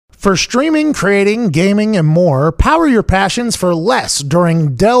For streaming, creating, gaming, and more, power your passions for less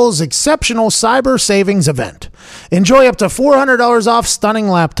during Dell's exceptional cyber savings event. Enjoy up to $400 off stunning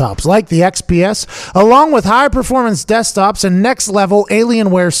laptops like the XPS, along with high-performance desktops and next-level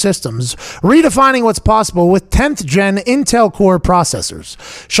Alienware systems, redefining what's possible with 10th Gen Intel Core processors.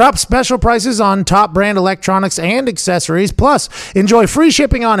 Shop special prices on top brand electronics and accessories, plus enjoy free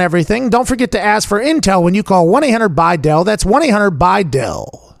shipping on everything. Don't forget to ask for Intel when you call 1-800-BUY-DELL. That's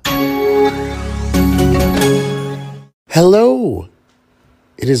 1-800-BUY-DELL. Hello.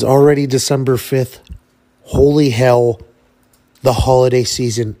 It is already December 5th. Holy hell, the holiday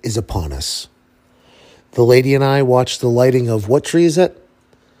season is upon us. The lady and I watched the lighting of, what tree is it?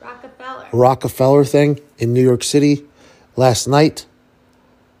 Rockefeller thing in New York City last night.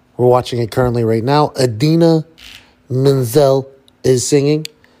 We're watching it currently right now. Idina Menzel is singing.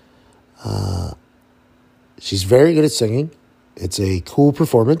 She's very good at singing. It's a cool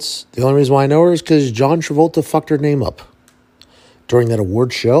performance. The only reason why I know her is because John Travolta fucked her name up during that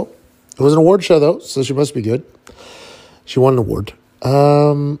award show. It was an award show, though, so she must be good. She won an award.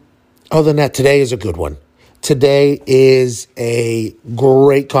 Other than that, today is a good one. Today is a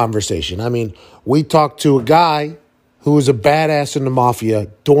great conversation. I mean, we talked to a guy who was a badass in the Mafia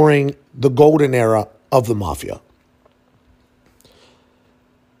during the golden era of the Mafia.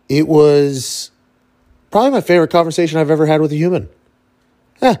 It was probably my favorite conversation I've ever had with a human.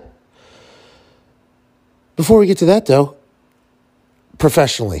 Before we get to that, though,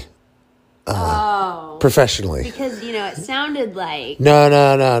 professionally. Professionally. Because, it sounded like...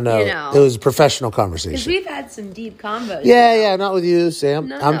 No. It was a professional conversation. Because we've had some deep combos. Yeah, not with you, Sam.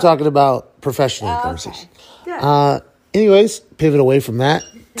 No. I'm talking about professional conversation. Okay. Anyways, pivot away from that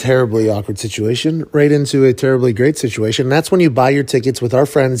terribly awkward situation right into a terribly great situation. And that's when you buy your tickets with our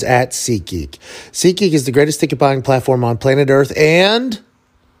friends at SeatGeek. SeatGeek is the greatest ticket buying platform on planet Earth, and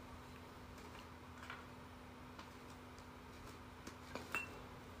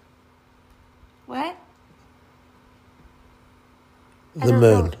what? The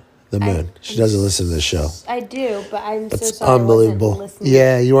moon. She doesn't listen to the show. I do, but I'm so That's sorry. unbelievable. I wasn't listening.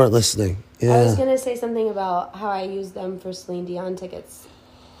 Yeah, you weren't listening. Yeah. I was going to say something about how I use them for Celine Dion tickets.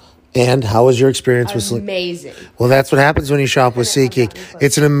 And how was your experience with Celine? Amazing. Well, that's what happens when you shop with SeatGeek.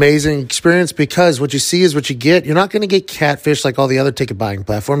 It's an amazing experience because what you see is what you get. You're not going to get catfish like all the other ticket buying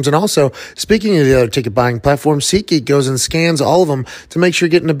platforms. And also, speaking of the other ticket buying platforms, SeatGeek goes and scans all of them to make sure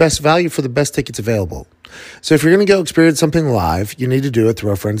you're getting the best value for the best tickets available. So if you're going to go experience something live, you need to do it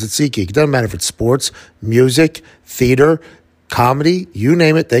through our friends at SeatGeek. It doesn't matter if it's sports, music, theater, comedy, you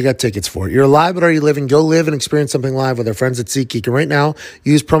name it, they got tickets for it. You're alive, but are you living? Go live and experience something live with our friends at SeatGeek. And right now,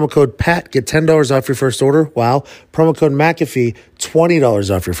 use promo code PAT, get $10 off your first order. Wow. Promo code McAfee,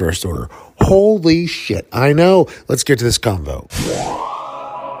 $20 off your first order. Holy shit. I know. Let's get to this convo.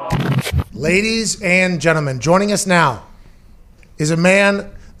 Ladies and gentlemen, joining us now is a man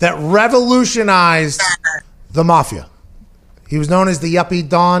that revolutionized the Mafia. He was known as the Yuppie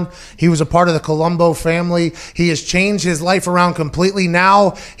Don. He was a part of the Colombo family. He has changed his life around completely.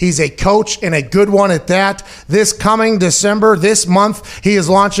 Now he's a coach, and a good one at that. This coming December, this month, he is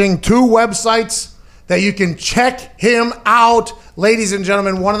launching 2 websites that you can check him out. Ladies and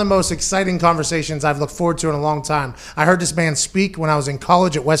gentlemen, one of the most exciting conversations I've looked forward to in a long time. I heard this man speak when I was in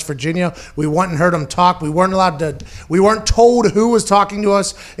college at West Virginia. We went and heard him talk. We weren't told who was talking to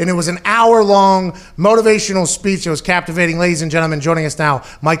us, and it was an hour-long motivational speech. It was captivating. Ladies and gentlemen, joining us now,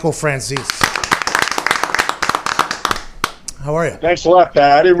 Michael Franzese. How are you? Thanks a lot,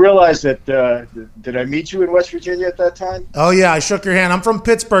 Pat. I didn't realize that. Did I meet you in West Virginia at that time? Oh, yeah, I shook your hand. I'm from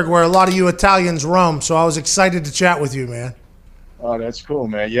Pittsburgh, where a lot of you Italians roam, so I was excited to chat with you, man. Oh, that's cool,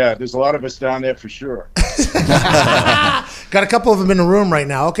 man. Yeah, there's a lot of us down there for sure. Got a couple of them in the room right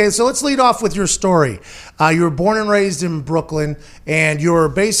now. Okay, so let's lead off with your story. You were born and raised in Brooklyn, and your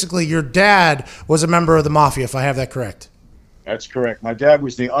dad was a member of the Mafia, if I have that correct. That's correct. My dad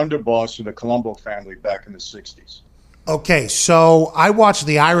was the underboss of the Colombo family back in the 60s. Okay, so I watched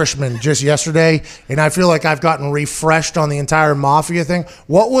The Irishman just yesterday, and I feel like I've gotten refreshed on the entire Mafia thing.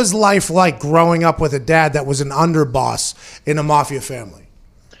 What was life like growing up with a dad that was an underboss in a Mafia family?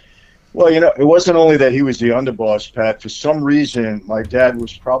 Well, it wasn't only that he was the underboss, Pat. For some reason, my dad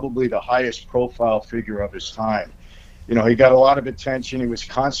was probably the highest profile figure of his time. He got a lot of attention. He was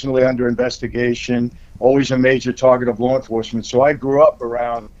constantly under investigation, always a major target of law enforcement. So I grew up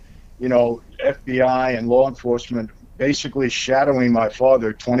around, FBI and law enforcement, basically shadowing my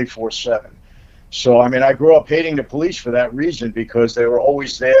father 24/7. So, I grew up hating the police for that reason, because they were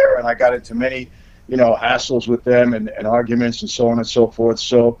always there, and I got into many, hassles with them and arguments and so on and so forth.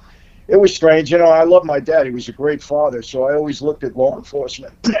 So It was strange. You know, I love my dad. He was a great father. So I always looked at law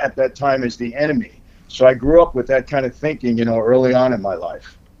enforcement at that time as the enemy. So I grew up with that kind of thinking, you know, early on in my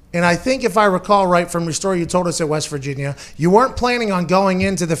life. And I think if I recall right from your story you told us at West Virginia, you weren't planning on going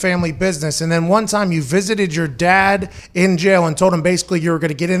into the family business. And then one time you visited your dad in jail and told him basically you were going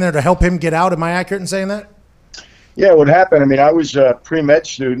to get in there to help him get out. Am I accurate in saying that? Yeah, what happened, I mean, I was a pre-med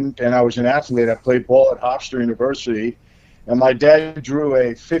student and I was an athlete. I played ball at Hofstra University. And my dad drew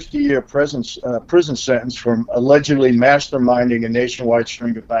a 50-year prison sentence from allegedly masterminding a nationwide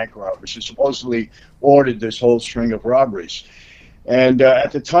string of bank robberies. He supposedly ordered this whole string of robberies. And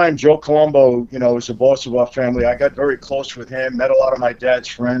at the time, Joe Colombo, you know, was the boss of our family. I got very close with him, met a lot of my dad's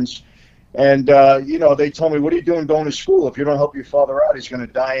friends. And, you know, they told me, what are you doing going to school? If you don't help your father out, he's going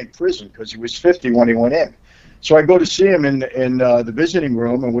to die in prison, because he was 50 when he went in. So I go to see him in the visiting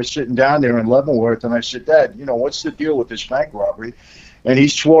room, and we're sitting down there in Leavenworth, and I said, Dad, you know, what's the deal with this bank robbery? And he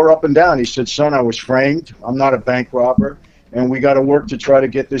swore up and down. He said, son, I was framed. I'm not a bank robber, and we got to work to try to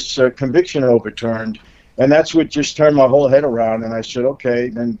get this conviction overturned. And that's what just turned my whole head around. And I said, okay,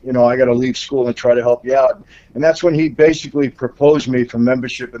 then, you know, I got to leave school and try to help you out. And that's when he basically proposed me for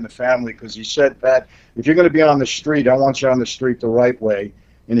membership in the family, because he said, Pat, if you're going to be on the street, I want you on the street the right way.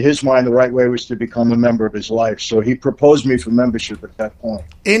 In his mind, the right way was to become a member of his life. So he proposed me for membership at that point.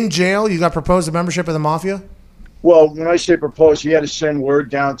 In jail, you got proposed a membership of the Mafia? Well, when I say propose, he had to send word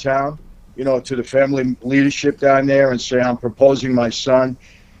downtown, you know, to the family leadership down there and say, I'm proposing my son.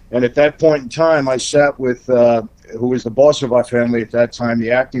 And at that point in time, I sat with who was the boss of our family at that time,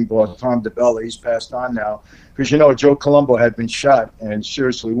 the acting boss, Tom DeBella. He's passed on now. Because, you know, Joe Colombo had been shot and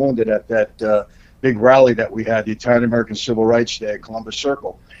seriously wounded at that big rally that we had, the Italian American Civil Rights Day at Columbus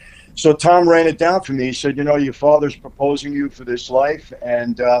Circle. So Tom ran it down for me. He said, you know, your father's proposing you for this life,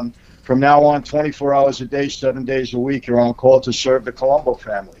 and from now on, 24 hours a day, 7 days a week, you're on call to serve the Colombo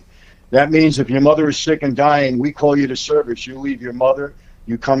family. That means if your mother is sick and dying, we call you to service. You leave your mother,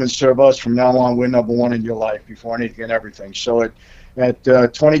 you come and serve us. From now on, we're number one in your life before anything and everything. So at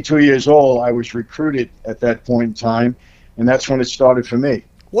 22 years old, I was recruited at that point in time, and that's when it started for me.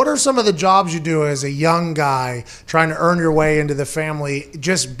 What are some of the jobs you do as a young guy trying to earn your way into the family,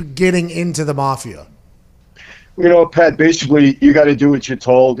 just getting into the Mafia? You know, Pat, basically, you got to do what you're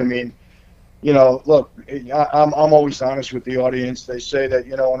told. I mean, you know, look, I'm always honest with the audience. They say that,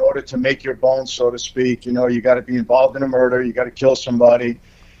 you know, in order to make your bones, so to speak, you know, you got to be involved in a murder, you got to kill somebody.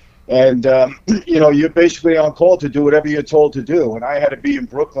 And, you know, you're basically on call to do whatever you're told to do. And I had to be in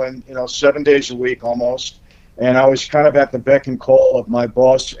Brooklyn, you know, 7 days a week almost. And I was kind of at the beck and call of my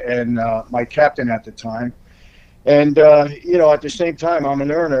boss and my captain at the time. And, you know, at the same time, I'm an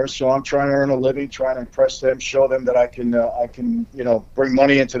earner, so I'm trying to earn a living, trying to impress them, show them that I can, you know, bring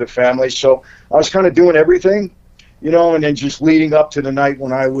money into the family. So I was kind of doing everything, you know, and then just leading up to the night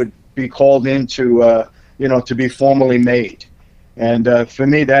when I would be called in to, you know, to be formally made. And for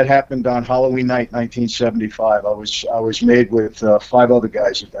me, that happened on Halloween night, 1975. I was made with 5 other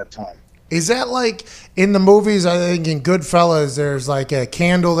guys at that time. Is that like in the movies? I think in Goodfellas, there's like a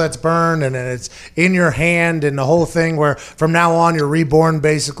candle that's burned and then it's in your hand and the whole thing where from now on you're reborn,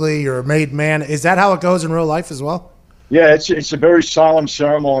 basically, you're a made man. Is that how it goes in real life as well? Yeah, it's a very solemn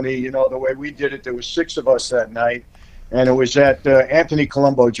ceremony. You know, the way we did it, there was 6 of us that night. And it was at Anthony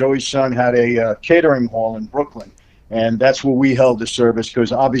Colombo, Joey's son, had a catering hall in Brooklyn. And that's where we held the service,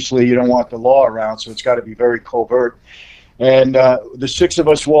 because obviously you don't want the law around, so it's got to be very covert. And the 6 of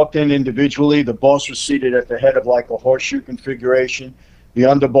us walked in individually. The boss was seated at the head of like a horseshoe configuration. The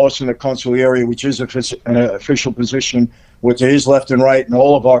underboss in the consigliere, which is an official position, was to his left and right, and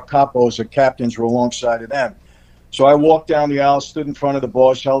all of our capos or captains were alongside of them. So I walked down the aisle, stood in front of the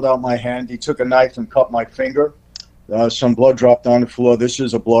boss, held out my hand. He took a knife and cut my finger. Some blood dropped on the floor. This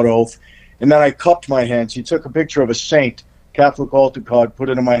is a blood oath. And then I cupped my hands. He took a picture of a saint, Catholic altar card, put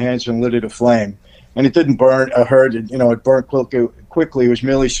it in my hands and lit it aflame. And it didn't burn, you know, it burned quickly. It was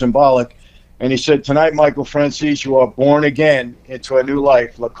merely symbolic. And he said, tonight, Michael Franzese, you are born again into a new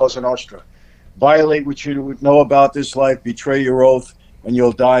life, La Cosa Nostra. Violate what you know about this life, betray your oath, and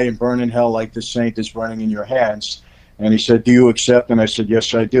you'll die and burn in hell like the saint is burning in your hands. And he said, do you accept? And I said,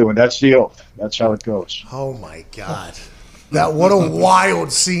 yes, I do. And that's the oath. That's how it goes. Oh, my God. What a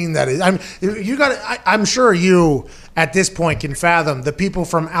wild scene that is. I'm sure you at this point can fathom the people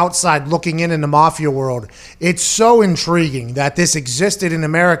from outside looking in the Mafia world. It's so intriguing that this existed in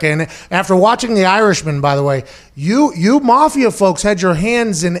America. And after watching The Irishman, by the way, you Mafia folks had your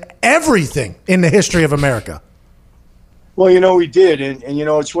hands in everything in the history of America. Well, you know, we did. And you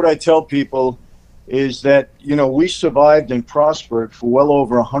know, it's what I tell people is that, you know, we survived and prospered for well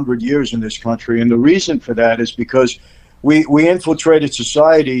over 100 years in this country. And the reason for that is because we infiltrated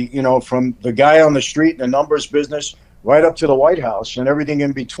society, from the guy on the street in the numbers business right up to the White House and everything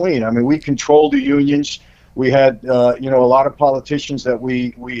in between. I mean, we controlled the unions. We had, a lot of politicians that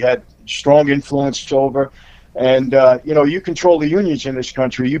we had strong influence over. And, you control the unions in this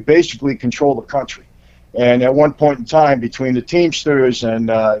country, you basically control the country. And at one point in time, between the Teamsters and,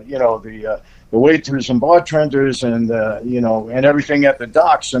 the waiters and bartenders and, and everything at the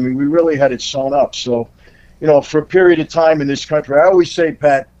docks, I mean, we really had it sewn up. So, for a period of time in this country, I always say,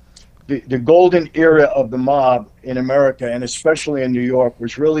 Pat, the golden era of the mob in America, and especially in New York,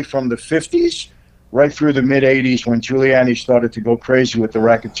 was really from the 50s right through the mid-'80s when Giuliani started to go crazy with the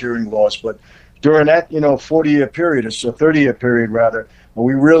racketeering laws. But during that, 40-year period, or so 30-year period, rather,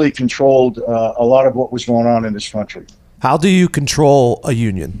 we really controlled a lot of what was going on in this country. How do you control a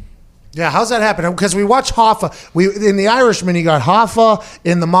union? Yeah, how's that happen? Because we watch Hoffa. In The Irishman, you got Hoffa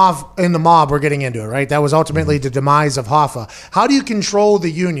in the mob. We're getting into it, right? That was ultimately the demise of Hoffa. How do you control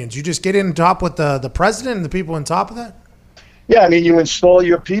the unions? You just get in top with the president and the people on top of that? Yeah, I mean, you install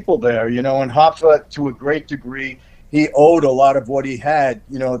your people there, and Hoffa, to a great degree, he owed a lot of what he had,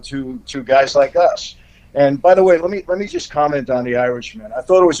 to guys like us. And by the way, let me just comment on The Irishman. I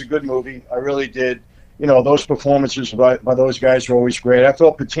thought it was a good movie. I really did. Those performances by those guys are always great. I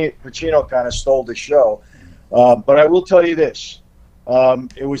thought Pacino kind of stole the show. But I will tell you this.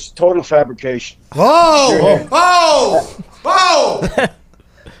 It was total fabrication. Whoa! Whoa!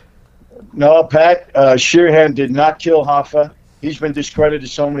 No, Pat, Sheeran did not kill Hoffa. He's been discredited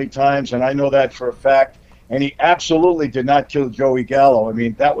so many times, and I know that for a fact. And he absolutely did not kill Joey Gallo. I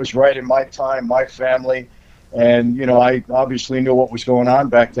mean, that was right in my time, my family. And, I obviously knew what was going on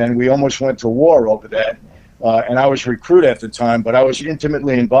back then. We almost went to war over that. And I was recruited at the time, but I was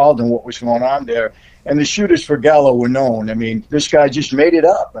intimately involved in what was going on there. And the shooters for Gallo were known. I mean, this guy just made it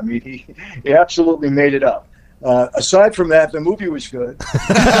up. I mean, he absolutely made it up. Aside from that, the movie was good.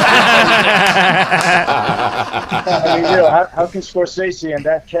 I mean, how can Scorsese and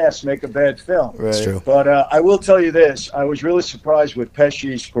that cast make a bad film? Right. That's true. But I will tell you this. I was really surprised with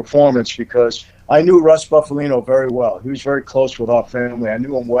Pesci's performance because I knew Russ Bufalino very well. He was very close with our family. I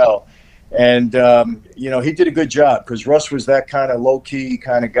knew him well. And, he did a good job because Russ was that kind of low-key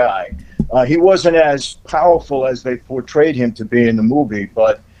kind of guy. He wasn't as powerful as they portrayed him to be in the movie,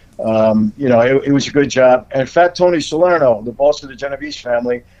 but it was a good job. And in fact, Tony Salerno, the boss of the Genovese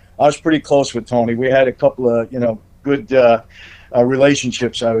family, I was pretty close with Tony. We had a couple of, good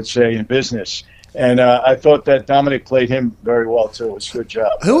relationships, I would say, in business. And I thought that Dominic played him very well, too. It was a good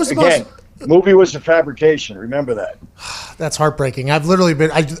job. Who was the movie was a fabrication. Remember that. That's heartbreaking. I've literally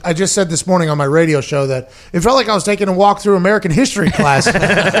been. I just said this morning on my radio show that it felt like I was taking a walk through American history class.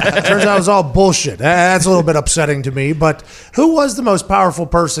 Turns out it was all bullshit. That's a little bit upsetting to me. But who was the most powerful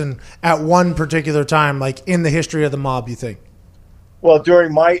person at one particular time, like in the history of the mob, you think? Well,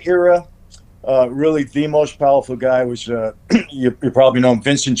 during my era, really the most powerful guy was, you probably know him,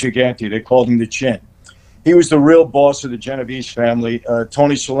 Vincent Gigante. They called him the Chin. He was the real boss of the Genovese family.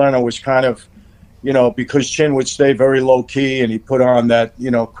 Tony Salerno was kind of, because Chin would stay very low key and he put on that,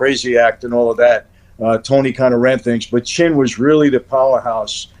 crazy act and all of that. Tony kind of ran things, but Chin was really the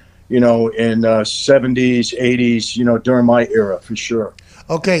powerhouse, in 70s, 80s, during my era for sure.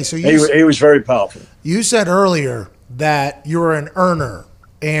 Okay, so he was very powerful. You said earlier that you were an earner.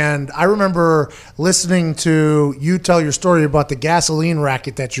 And I remember listening to you tell your story about the gasoline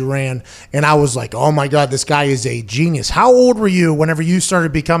racket that you ran, and I was like, oh my God, this guy is a genius. How old were you whenever you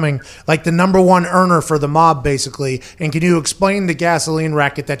started becoming like the number one earner for the mob, basically? And can you explain the gasoline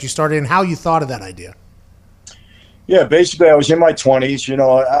racket that you started and how you thought of that idea? Yeah, basically I was in my 20s.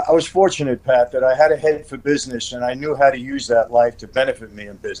 I was fortunate, Pat, that I had a head for business, and I knew how to use that life to benefit me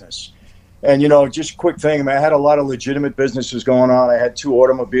in business. And, just a quick thing, I had a lot of legitimate businesses going on. I had 2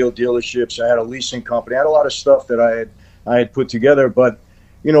 automobile dealerships. I had a leasing company. I had a lot of stuff that I had put together. But,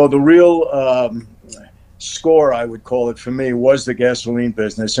 the real score, I would call it for me, was the gasoline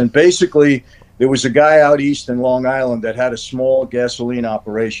business. And basically, there was a guy out east in Long Island that had a small gasoline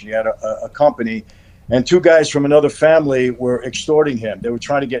operation. He had a company. And 2 guys from another family were extorting him. They were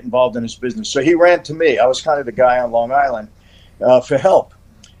trying to get involved in his business. So he ran to me. I was kind of the guy on Long Island for help.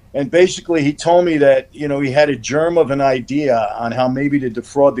 And basically, he told me that, he had a germ of an idea on how maybe to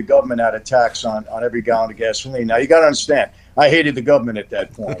defraud the government out of tax on every gallon of gasoline. Now, you got to understand, I hated the government at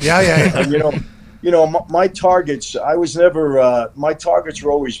that point. Yeah. And, my targets, my targets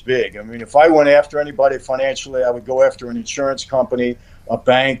were always big. I mean, if I went after anybody financially, I would go after an insurance company, a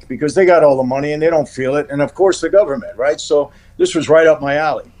bank, because they got all the money and they don't feel it. And, of course, the government, right? So this was right up my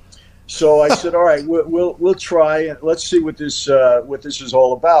alley. So I said, all right, we'll try and let's see what this is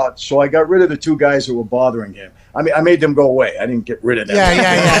all about. So I got rid of the two guys that were bothering him. I mean, I made them go away. I didn't get rid of them. Yeah.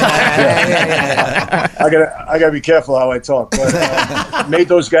 I gotta be careful how I talk. But made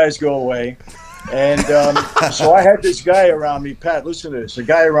those guys go away. And so I had this guy around me, Pat. Listen to this. A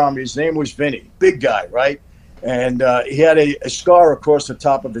guy around me. His name was Vinny. Big guy, right? And he had a scar across the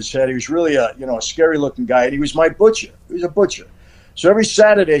top of his head. He was really a scary looking guy. And he was my butcher. He was a butcher. So every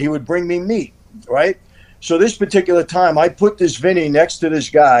Saturday he would bring me meat, right? So this particular time I put this Vinny next to this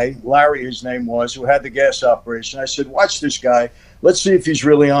guy, Larry his name was, who had the gas operation. I said, watch this guy. Let's see if he's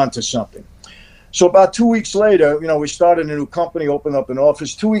really on to something. So about 2 weeks later, we started a new company, opened up an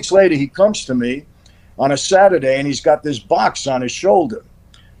office. 2 weeks later, he comes to me on a Saturday, and he's got this box on his shoulder.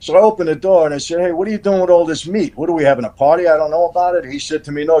 So I opened the door, and I said, hey, what are you doing with all this meat? What are we having, a party? I don't know about it. He said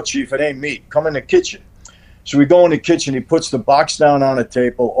to me, no, Chief, it ain't meat. Come in the kitchen. So we go in the kitchen. He puts the box down on a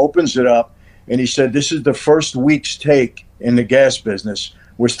table, opens it up, and he said, this is the first week's take in the gas business,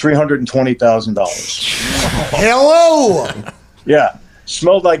 was $320,000. Hello! Yeah.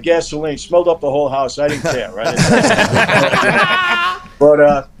 Smelled like gasoline. Smelled up the whole house. I didn't care, right?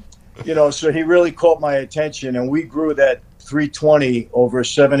 But, so he really caught my attention, and we grew that 320 over a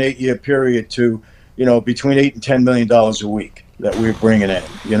 7-8 year period to, between $8 and $10 million a week that we were bringing in,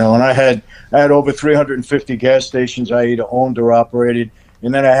 and I had over 350 gas stations I either owned or operated.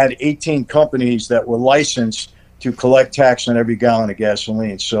 And then I had 18 companies that were licensed to collect tax on every gallon of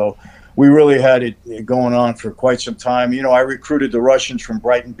gasoline. So we really had it going on for quite some time. I recruited the Russians from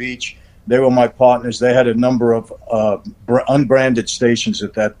Brighton Beach. They were my partners. They had a number of unbranded stations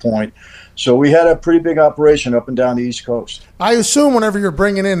at that point. So we had a pretty big operation up and down the East Coast. I assume whenever you're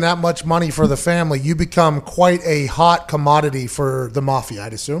bringing in that much money for the family, you become quite a hot commodity for the Mafia,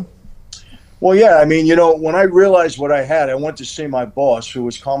 I'd assume. Well, yeah. I mean, when I realized what I had, I went to see my boss, who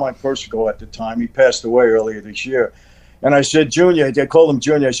was Carmine Persico at the time. He passed away earlier this year. And I said, Junior, they called him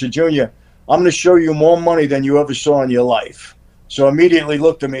Junior. I said, Junior, I'm going to show you more money than you ever saw in your life. So immediately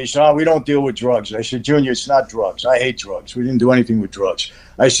looked at me and said, we don't deal with drugs. I said, Junior, it's not drugs. I hate drugs. We didn't do anything with drugs.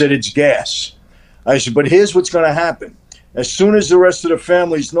 I said, it's gas. I said, but here's what's going to happen. As soon as the rest of the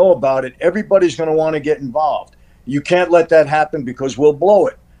families know about it, everybody's going to want to get involved. You can't let that happen because we'll blow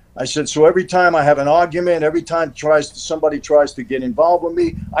it. I said, so every time I have an argument, every time somebody tries to get involved with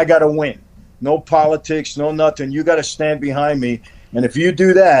me, I got to win. No politics, no nothing. You got to stand behind me. And if you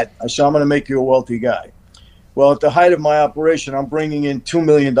do that, I said, I'm going to make you a wealthy guy. Well, at the height of my operation, I'm bringing in $2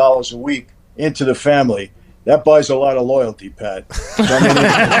 million a week into the family. That buys a lot of loyalty, Pat. So, I mean, in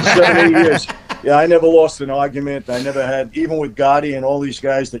 7-8 years, I never lost an argument. I never had, even with Gotti and all these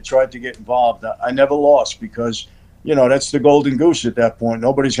guys that tried to get involved, I never lost because, that's the golden goose at that point.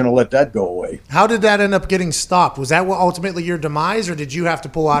 Nobody's going to let that go away. How did that end up getting stopped? Was that ultimately your demise, or did you have to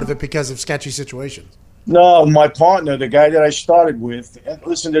pull out of it because of sketchy situations? No, my partner, the guy that I started with, and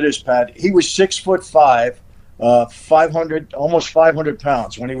listen to this, Pat, he was 6'5", 500, almost 500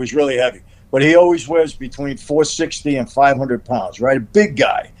 pounds when he was really heavy. But he always wears between 460 and 500 pounds, right? A big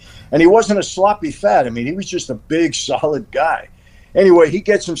guy. And he wasn't a sloppy fat. I mean, he was just a big, solid guy. Anyway, he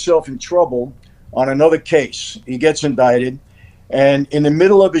gets himself in trouble on another case. He gets indicted. And in the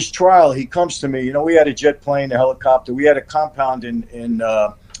middle of his trial, he comes to me. We had a jet plane, a helicopter. We had a compound in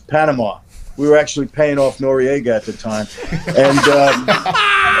Panama. We were actually paying off Noriega at the time.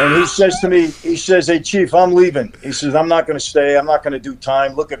 And he says to me, hey, Chief, I'm leaving. He says, I'm not going to stay. I'm not going to do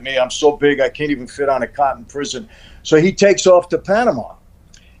time. Look at me. I'm so big, I can't even fit on a cot in prison. So he takes off to Panama.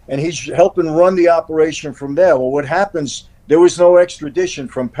 And he's helping run the operation from there. Well, what happens, there was no extradition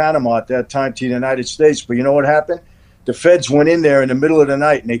from Panama at that time to the United States. But you know what happened? The feds went in there in the middle of the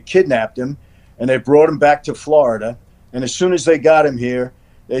night, and they kidnapped him, and they brought him back to Florida. And as soon as they got him here,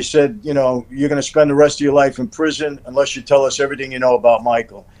 they said, you're going to spend the rest of your life in prison unless you tell us everything you know about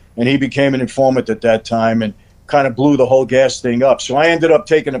Michael. And he became an informant at that time and kind of blew the whole gas thing up. So I ended up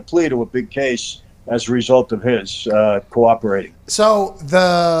taking a plea to a big case as a result of his cooperating. So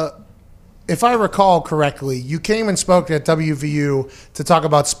if I recall correctly, you came and spoke at WVU to talk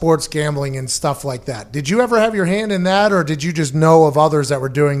about sports gambling and stuff like that. Did you ever have your hand in that, or did you just know of others that were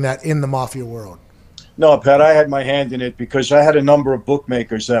doing that in the Mafia world? No, Pat, I had my hand in it because I had a number of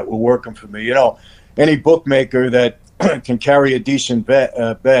bookmakers that were working for me. Any bookmaker that can carry a decent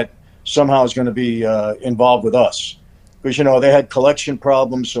bet somehow is going to be involved with us. Because, they had collection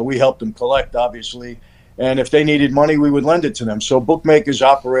problems, so we helped them collect, obviously. And if they needed money, we would lend it to them. So bookmakers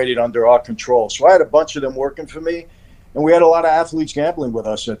operated under our control. So I had a bunch of them working for me, and we had a lot of athletes gambling with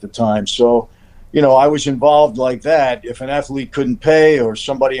us at the time. So, I was involved like that. If an athlete couldn't pay or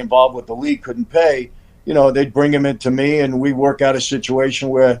somebody involved with the league couldn't pay, they'd bring them into me, and we work out a situation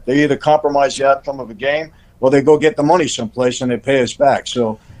where they either compromise the outcome of a game or they go get the money someplace and they pay us back.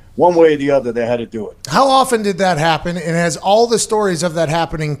 So one way or the other, they had to do it. How often did that happen? And has all the stories of that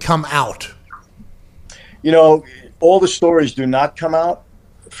happening come out? All the stories do not come out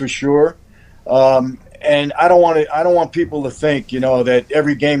for sure. And I don't want people to think, that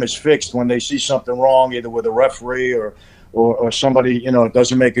every game is fixed when they see something wrong, either with a referee or somebody,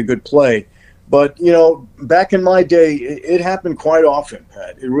 doesn't make a good play. But, back in my day, it happened quite often,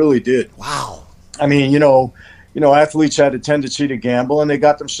 Pat. It really did. Wow. I mean, athletes had a tendency to gamble and they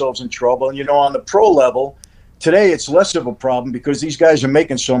got themselves in trouble. And, on the pro level, today it's less of a problem because these guys are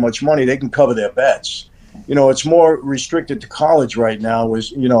making so much money, they can cover their bets. It's more restricted to college right now. As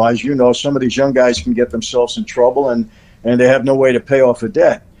some of these young guys can get themselves in trouble and they have no way to pay off a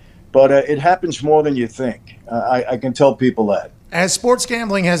debt. But it happens more than you think. I can tell people that. As sports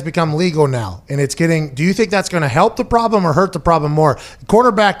gambling has become legal now, and do you think that's going to help the problem or hurt the problem more?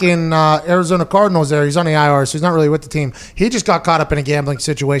 Cornerback in Arizona Cardinals there, he's on the IR, so he's not really with the team. He just got caught up in a gambling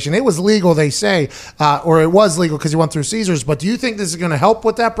situation. It was legal, they say, or it was legal because he went through Caesars. But do you think this is going to help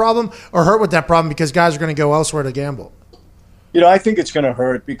with that problem or hurt with that problem because guys are going to go elsewhere to gamble? I think it's going to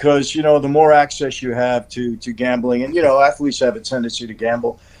hurt because, the more access you have to gambling, and, athletes have a tendency to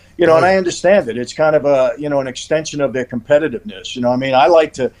gamble. And I understand it. It's kind of an extension of their competitiveness.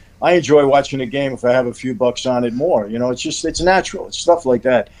 I enjoy watching a game if I have a few bucks on it more. It's natural. It's stuff like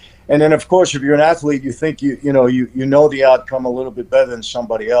that. And then, of course, if you're an athlete, you think you know the outcome a little bit better than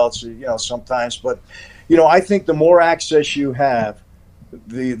somebody else, sometimes. But, I think the more access you have,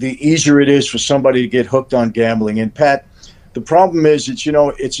 the easier it is for somebody to get hooked on gambling. And, Pat, the problem is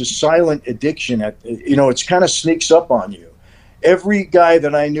it's a silent addiction. It kind of sneaks up on you. Every guy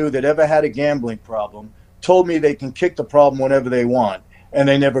that I knew that ever had a gambling problem told me they can kick the problem whenever they want, and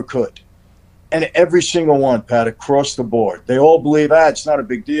they never could. And every single one, Pat, across the board, they all believe, it's not a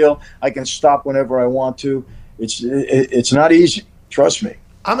big deal. I can stop whenever I want to. It's not easy. Trust me.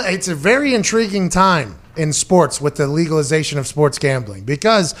 It's a very intriguing time in sports with the legalization of sports gambling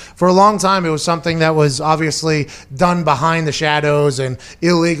because for a long time it was something that was obviously done behind the shadows and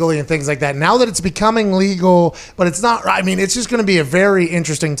illegally and things like that. Now that it's becoming legal, but it's not, it's just going to be a very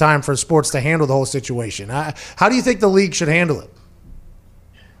interesting time for sports to handle the whole situation. How do you think the league should handle it?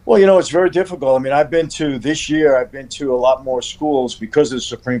 Well, it's very difficult. This year I've been to a lot more schools because of the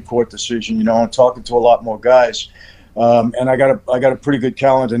Supreme Court decision. I'm talking to a lot more guys. And I got a pretty good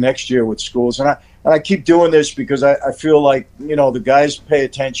calendar next year with schools. And I keep doing this because I feel like, the guys pay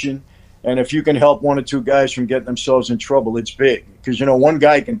attention. And if you can help one or two guys from getting themselves in trouble, it's big. Because, one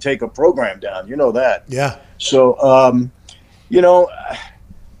guy can take a program down. You know that. Yeah. So,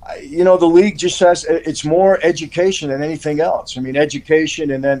 the league just it's more education than anything else.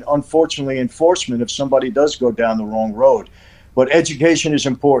 Education and then, unfortunately, enforcement if somebody does go down the wrong road. But education is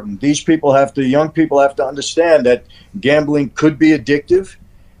important. Young people have to understand that gambling could be addictive.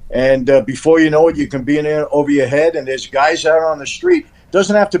 And before you know it, you can be in there over your head. And there's guys out on the street.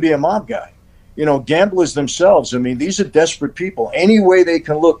 Doesn't have to be a mob guy. Gamblers themselves, these are desperate people. Any way they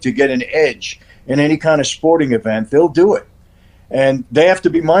can look to get an edge in any kind of sporting event, they'll do it. And they have to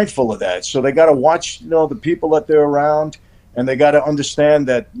be mindful of that. So they got to watch, the people that they're around. And they got to understand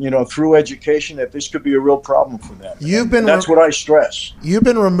that, through education, that this could be a real problem for them. That's what I stress. You've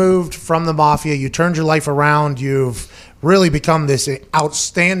been removed from the Mafia. You turned your life around. You've really become this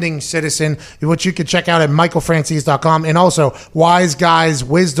outstanding citizen, which you can check out at michaelfranzese.com and also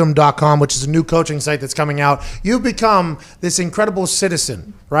wiseguyswisdom.com, which is a new coaching site that's coming out. You've become this incredible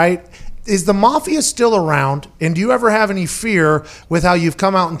citizen, right? Is the Mafia still around? And do you ever have any fear with how you've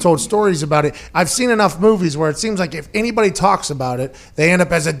come out and told stories about it? I've seen enough movies where it seems like if anybody talks about it, they end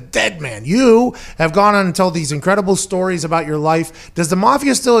up as a dead man. You have gone on and told these incredible stories about your life. Does the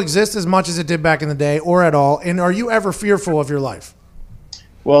Mafia still exist as much as it did back in the day or at all? And are you ever fearful of your life?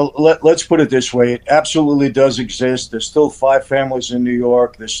 Well, let's put it this way. It absolutely does exist. There's still 5 families in New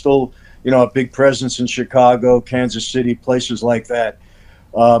York. There's still, a big presence in Chicago, Kansas City, places like that.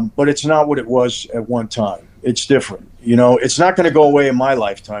 But it's not what it was at one time. It's different. It's not going to go away in my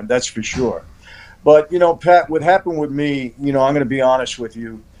lifetime, that's for sure. But, Pat, what happened with me, I'm going to be honest with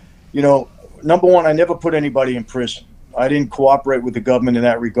you. Number one, I never put anybody in prison. I didn't cooperate with the government in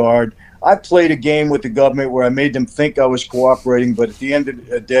that regard. I played a game with the government where I made them think I was cooperating, but at the end of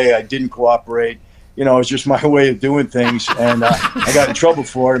the day, I didn't cooperate. It was just my way of doing things, and I got in trouble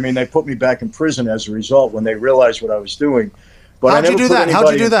for it. They put me back in prison as a result when they realized what I was doing. But How'd you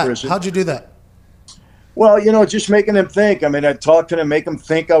do that? Well, just making them think. I'd talk to them, make them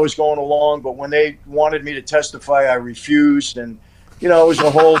think I was going along. But when they wanted me to testify, I refused. And, it was a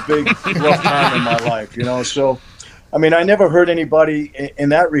whole big rough time in my life, So, I mean, I never hurt anybody in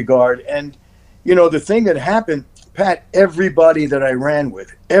that regard. And, the thing that happened, Pat, everybody that I ran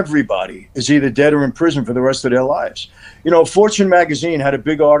with, everybody is either dead or in prison for the rest of their lives. Fortune magazine had a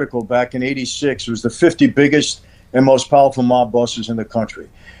big article back in '86. It was the 50 biggest and most powerful mob bosses in the country.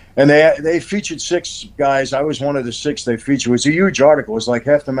 And they featured 6 guys. I was one of the 6 they featured. It was a huge article. It was like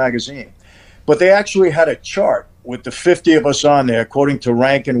half the magazine. But they actually had a chart with the 50 of us on there according to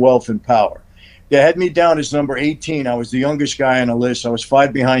rank and wealth and power. They had me down as number 18. I was the youngest guy on the list. I was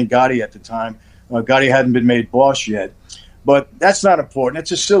 5 behind Gotti at the time. Gotti hadn't been made boss yet. But that's not important.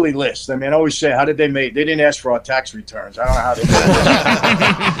 It's a silly list. I mean, I always say, how did they make? They didn't ask for our tax returns. I don't know how they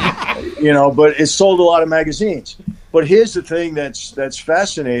did it. But it sold a lot of magazines. But here's the thing that's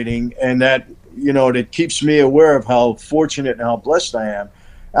fascinating, and that that keeps me aware of how fortunate and how blessed I am.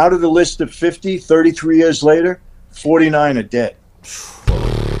 Out of the list of 50, 33 years later, 49 are dead.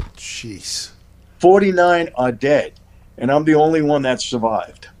 Jeez. 49 are dead, and I'm the only one that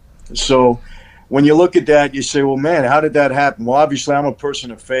survived. So when you look at that, you say, well, man, how did that happen? Well, obviously, I'm a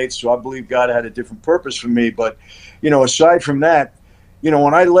person of faith, so I believe God had a different purpose for me. But, aside from that,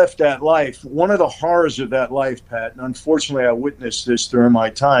 when I left that life, one of the horrors of that life, Pat, and unfortunately I witnessed this during my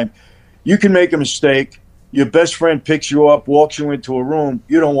time, you can make a mistake. Your best friend picks you up, walks you into a room,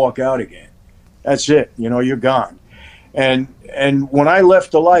 you don't walk out again. That's it. You're gone. And when I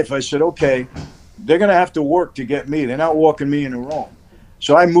left the life, I said, okay, they're going to have to work to get me. They're not walking me in a room.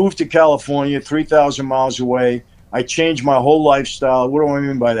 So I moved to California, 3,000 miles away. I changed my whole lifestyle. What do I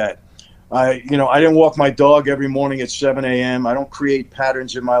mean by that? I didn't walk my dog every morning at 7 a.m. I don't create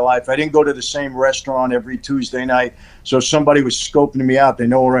patterns in my life. I didn't go to the same restaurant every Tuesday night. So if somebody was scoping me out, they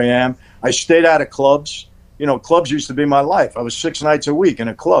know where I am. I stayed out of clubs. Clubs used to be my life. I was 6 nights a week in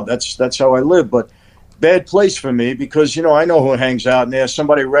a club. That's how I lived. But bad place for me because, I know who hangs out in there.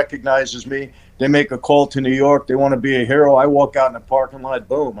 Somebody recognizes me. They make a call to New York. They want to be a hero. I walk out in the parking lot.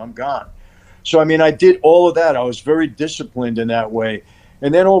 Boom, I'm gone. So, I mean, I did all of that. I was very disciplined in that way.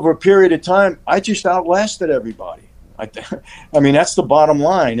 And then over a period of time, I just outlasted everybody. I mean, that's the bottom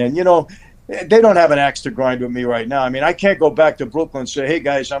line. And, they don't have an axe to grind with me right now. I mean, I can't go back to Brooklyn and say, hey,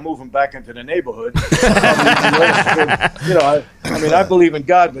 guys, I'm moving back into the neighborhood. I believe in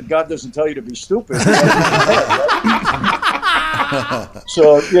God, but God doesn't tell you to be stupid.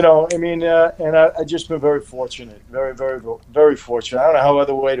 So, and I've just been very fortunate, very, very, very fortunate. I don't know how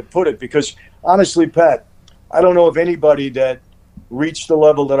other way to put it because, honestly, Pat, I don't know of anybody that reached the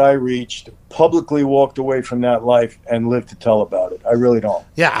level that I reached, publicly walked away from that life and lived to tell about it. I really don't.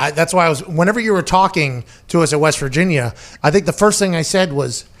 Yeah, that's why whenever you were talking to us at West Virginia, I think the first thing I said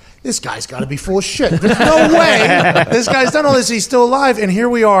was, this guy's got to be full of shit. There's no way this guy's done all this. He's still alive. And here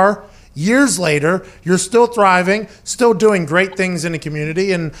we are. Years later, you're still thriving, still doing great things in the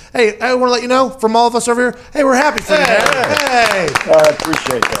community. And, hey, I want to let you know, from all of us over here, hey, we're happy for you, man. Hey. I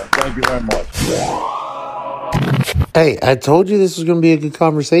appreciate that. Thank you very much. Hey, I told you this was going to be a good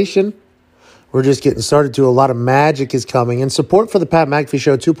conversation. We're just getting started too. A lot of magic is coming. And support for the Pat McAfee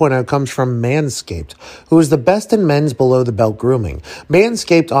Show 2.0 comes from Manscaped, who is the best in men's below-the-belt grooming.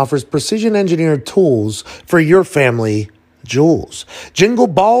 Manscaped offers precision-engineered tools for your family jewels. Jingle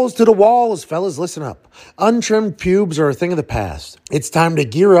balls to the walls, fellas, listen up. Untrimmed pubes are a thing of the past. It's time to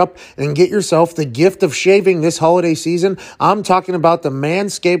gear up and get yourself the gift of shaving this holiday season. I'm talking about the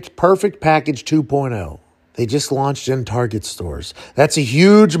Manscaped Perfect Package 2.0. They just launched in Target stores. That's a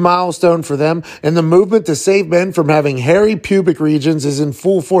huge milestone for them, and the movement to save men from having hairy pubic regions is in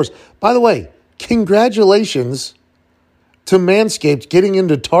full force. By the way, congratulations to Manscaped getting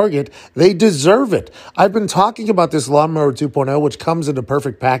into Target. They deserve it. I've been talking about this Lawnmower 2.0, which comes in a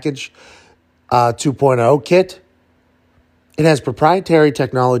Perfect Package 2.0 kit. It has proprietary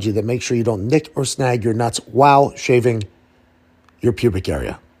technology that makes sure you don't nick or snag your nuts while shaving your pubic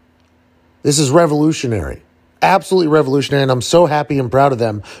area. This is revolutionary, absolutely revolutionary, and I'm so happy and proud of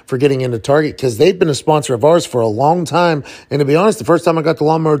them for getting into Target because they've been a sponsor of ours for a long time. And to be honest, the first time I got the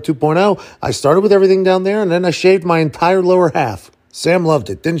Lawnmower 2.0, I started with everything down there, and then I shaved my entire lower half. Sam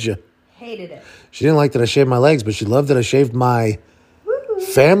loved it, didn't you? Hated it. She didn't like that I shaved my legs, but she loved that I shaved my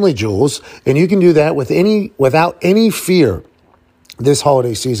family jewels. And you can do that without any fear this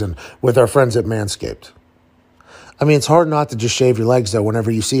holiday season with our friends at Manscaped. I mean, it's hard not to just shave your legs, though,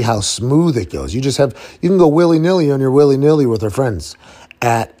 whenever you see how smooth it goes. You can go willy-nilly on your willy-nilly with our friends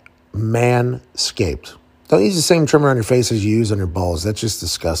at Manscaped. Don't use the same trimmer on your face as you use on your balls. That's just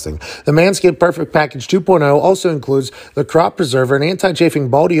disgusting. The Manscaped Perfect Package 2.0 also includes the Crop Preserver, an anti-chafing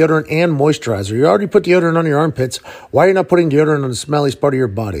ball deodorant, and moisturizer. You already put deodorant on your armpits. Why are you not putting deodorant on the smelliest part of your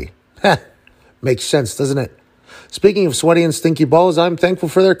body? Makes sense, doesn't it? Speaking of sweaty and stinky balls, I'm thankful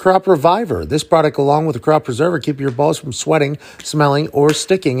for their Crop Reviver. This product, along with the Crop Preserver, keep your balls from sweating, smelling, or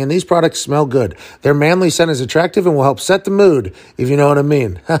sticking. And these products smell good. Their manly scent is attractive and will help set the mood, if you know what I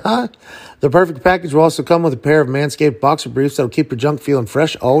mean. The perfect package will also come with a pair of Manscaped boxer briefs that'll keep your junk feeling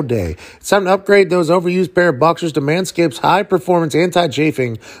fresh all day. It's time to upgrade those overused pair of boxers to Manscaped's high-performance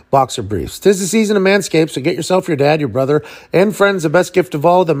anti-chafing boxer briefs. 'Tis the season of Manscaped, so get yourself, your dad, your brother, and friends the best gift of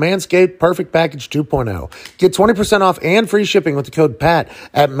all, the Manscaped Perfect Package 2.0. Get 20% off and free shipping with the code PAT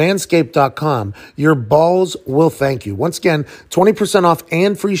at manscaped.com. Your balls will thank you. Once again, 20% off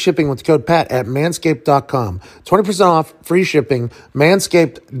and free shipping with the code PAT at manscaped.com. 20% off, free shipping,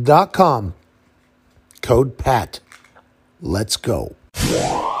 manscaped.com. Code PAT. Let's go.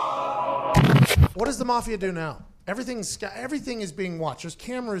 What does the Mafia do now? Everything is being watched. There's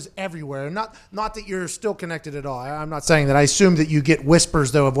cameras everywhere. Not that you're still connected at all. I'm not saying that. I assume that you get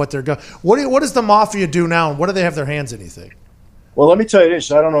whispers, though, of what they're going. What does the Mafia do now, and what do they have their hands in? Anything? Well, let me tell you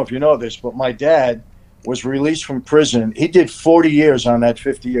this. I don't know if you know this, but my dad was released from prison. He did 40 years on that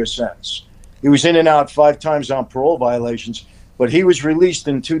 50-year sentence. He was in and out 5 times on parole violations. But he was released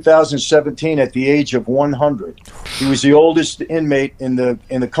in 2017 at the age of 100. He was the oldest inmate in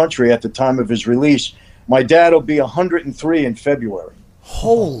the country at the time of his release. My dad will be 103 in February.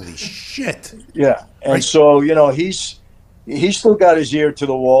 Holy shit! Yeah, and so he's still got his ear to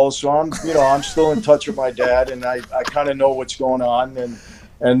the wall. So I'm still in touch with my dad, and I kind of know what's going on,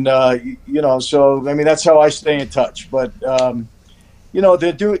 and so I mean that's how I stay in touch. But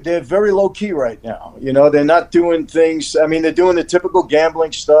they're very low key right now. They're not doing things. I mean, they're doing the typical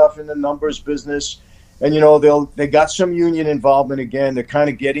gambling stuff in the numbers business, and they got some union involvement again. They're kind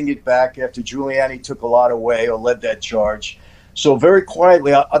of getting it back after Giuliani took a lot away or led that charge. So very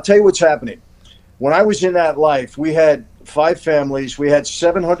quietly, I'll tell you what's happening. When I was in that life, we had 5 families. We had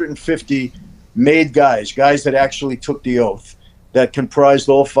 750 made guys that actually took the oath that comprised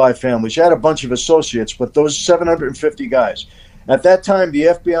all 5 families. You had a bunch of associates, but those 750 guys. At that time, the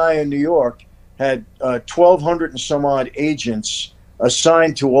FBI in New York had 1,200 and some odd agents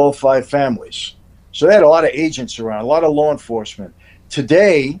assigned to all 5 families. So they had a lot of agents around, a lot of law enforcement.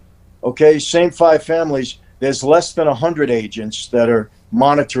 Today, same 5 families, there's less than 100 agents that are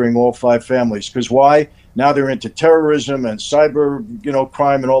monitoring all 5 families. Because why? Now they're into terrorism and cyber,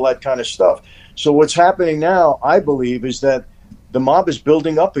 crime and all that kind of stuff. So what's happening now, I believe, is that the mob is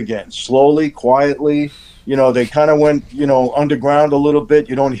building up again, slowly, quietly. They kind of went, underground a little bit.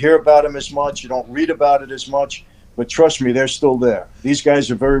 You don't hear about them as much. You don't read about it as much. But trust me, they're still there. These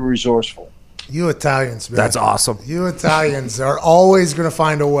guys are very resourceful. You Italians, man. That's awesome. You Italians are always going to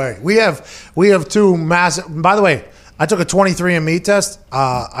find a way. We have 2 massive. By the way, I took a 23andMe test.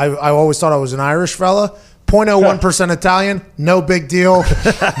 I always thought I was an Irish fella. 0.01% Italian. No big deal.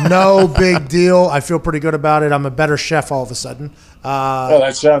 No big deal. I feel pretty good about it. I'm a better chef all of a sudden.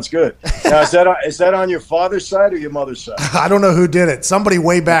 That sounds good. Now, is that on your father's side or your mother's side? I don't know who did it. Somebody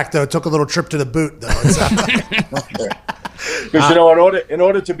way back, though, took a little trip to the boot, though. Because, in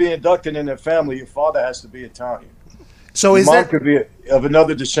order to be inducted in a family, your father has to be Italian. So your mom could be of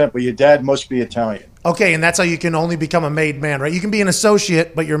another descent, but your dad must be Italian. Okay, and that's how you can only become a made man, right? You can be an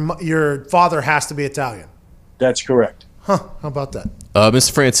associate, but your father has to be Italian. That's correct. Huh, how about that?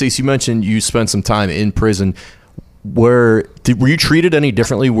 Mr. Franzese, you mentioned you spent some time in prison. Were you treated any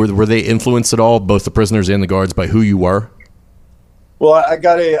differently? Were they influenced at all, both the prisoners and the guards, by who you were? Well, I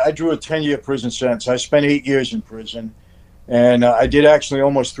drew a 10-year prison sentence. I spent 8 years in prison, and I did actually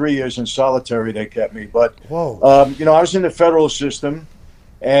almost 3 years in solitary. They kept me, but I was in the federal system,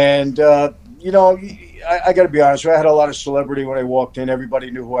 and I got to be honest. I had a lot of celebrity when I walked in. Everybody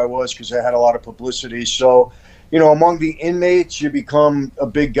knew who I was because I had a lot of publicity. So, among the inmates, you become a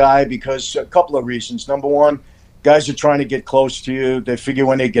big guy because a couple of reasons. Number one, guys are trying to get close to you. They figure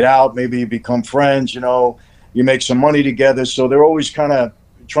when they get out, maybe you become friends. You make some money together. So they're always kind of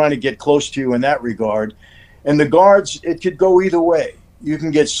trying to get close to you in that regard. And the guards, it could go either way. You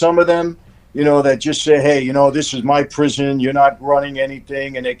can get some of them, that just say, hey, this is my prison. You're not running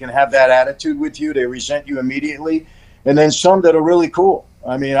anything. And they can have that attitude with you. They resent you immediately. And then some that are really cool.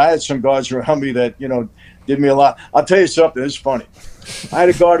 I mean, I had some guards around me that, did me a lot. I'll tell you something. It's funny. I had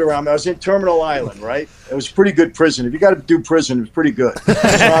a guard around me. I was in Terminal Island, right? It was a pretty good prison. If you got to do prison, it was pretty good.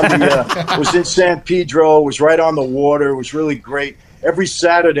 It was in San Pedro. It was right on the water. It was really great. Every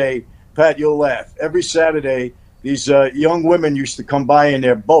Saturday, Pat, you'll laugh. Every Saturday, these young women used to come by in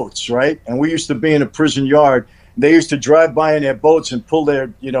their boats, right? And we used to be in a prison yard. They used to drive by in their boats and pull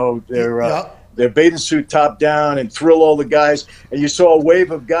their bathing suit top down and thrill all the guys. And you saw a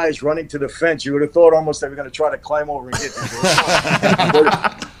wave of guys running to the fence. You would have thought almost they were going to try to climb over and get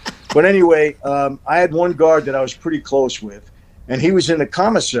them. But anyway, I had one guard that I was pretty close with, and he was in the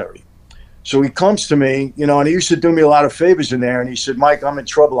commissary. So he comes to me, you know, and he used to do me a lot of favors in there. And he said, Mike, I'm in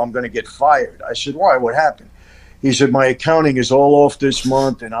trouble. I'm going to get fired. I said, why? What happened? He said, my accounting is all off this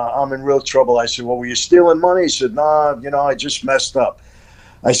month, and I'm in real trouble. I said, well, were you stealing money? He said, nah, you know, I just messed up.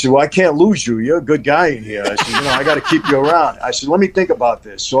 I said, well, I can't lose you. You're a good guy in here. I said, you know, I got to keep you around. I said, let me think about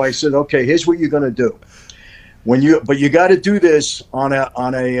this. So I said, okay, here's what you're going to do. But you got to do this on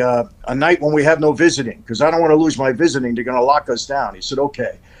a night when we have no visiting, because I don't want to lose my visiting. They're going to lock us down. He said,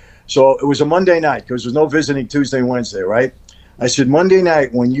 okay. So it was a Monday night because there's no visiting Tuesday and Wednesday, right? I said, Monday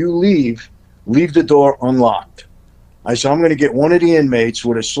night, when you leave the door unlocked. I said, I'm going to get one of the inmates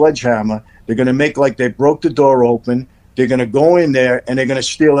with a sledgehammer. They're going to make like they broke the door open. They're going to go in there, and they're going to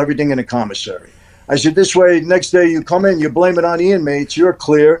steal everything in the commissary. I said, this way, next day you come in, you blame it on the inmates, you're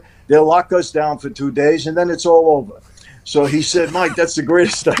clear. They'll lock us down for 2 days, and then it's all over. So he said, Mike, that's the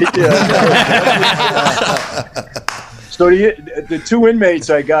greatest idea. So the two inmates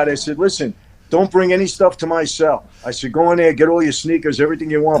I got, I said, listen, don't bring any stuff to my cell. I said, go in there, get all your sneakers, everything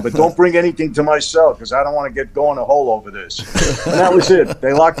you want, but don't bring anything to my cell because I don't want to get going a hole over this. And that was it.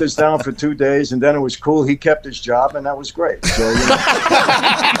 They locked us down for 2 days, and then it was cool. He kept his job, and that was great. So, you know.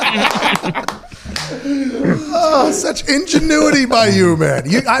 Oh, such ingenuity by you, man.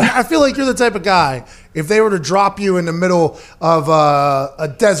 I feel like you're the type of guy, if they were to drop you in the middle of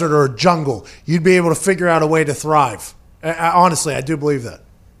a desert or a jungle, you'd be able to figure out a way to thrive. Honestly, I do believe that.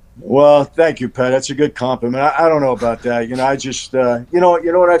 Well, thank you, Pat. That's a good compliment. I don't know about that. You know, I just, you know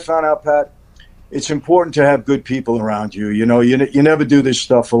what I found out, Pat? It's important to have good people around you. You know, you never do this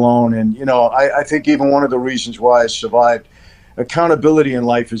stuff alone. And, you know, I think even one of the reasons why I survived, accountability in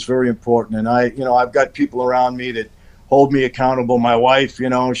life is very important. And I've got people around me that hold me accountable. My wife, you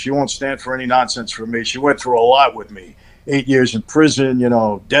know, she won't stand for any nonsense from me. She went through a lot with me. 8 years in prison, you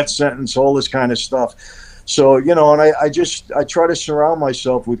know, death sentence, all this kind of stuff. So, you know, and I try to surround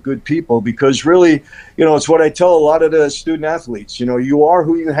myself with good people because really, you know, it's what I tell a lot of the student athletes. You know, you are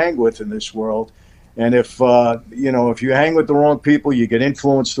who you hang with in this world. And if you hang with the wrong people, you get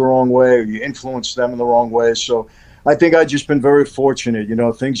influenced the wrong way, or you influence them in the wrong way. So I think I've just been very fortunate. You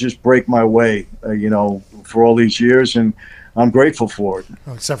know, things just break my way, you know, for all these years. And I'm grateful for it.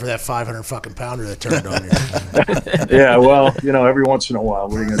 Oh, except for that 500 fucking pounder that turned on you. Yeah, well, you know, every once in a while,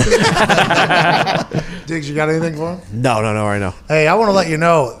 what are you going to do? Diggs, you got anything for him? No, right now. Hey, I want to let you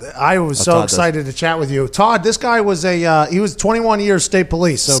know, I was so Todd excited to chat with you. Todd, this guy was he was 21 years state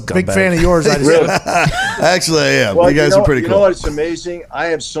police, so Scumbag. big fan of yours. I just Really? Actually, I am. Well, you guys are pretty You cool. know what's amazing? I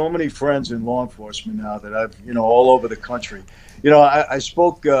have so many friends in law enforcement now that I've, you know, all over the country. You know, I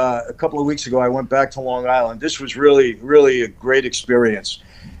spoke a couple of weeks ago. I went back to Long Island. This was really, really a great experience.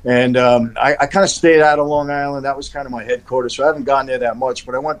 And I kind of stayed out of Long Island. That was kind of my headquarters, so I haven't gone there that much.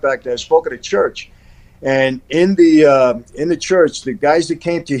 But I went back there. I spoke at a church. And in the church, the guys that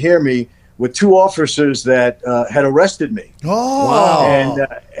came to hear me were two officers that had arrested me. Oh, wow.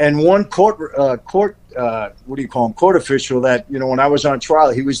 And one court what do you call him? Court official that, you know, when I was on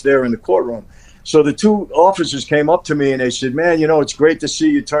trial, he was there in the courtroom. So the two officers came up to me and they said, man, you know, it's great to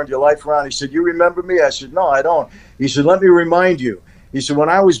see you turned your life around. He said, you remember me? I said, no, I don't. He said, let me remind you. He said, when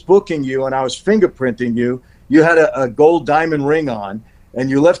I was booking you and I was fingerprinting you, you had a gold diamond ring on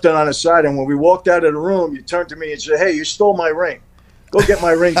and you left it on the side. And when we walked out of the room, you turned to me and said, hey, you stole my ring. Go get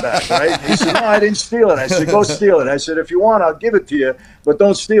my ring back, right? He said, no, I didn't steal it. I said, go steal it. I said, if you want, I'll give it to you, but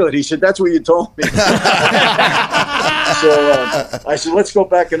don't steal it. He said, that's what you told me. So I said, let's go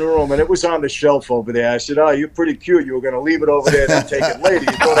back in the room. And it was on the shelf over there. I said, oh, you're pretty cute. You were going to leave it over there and take it later.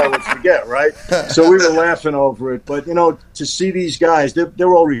 You thought I would forget, right? So we were laughing over it. But, you know, to see these guys,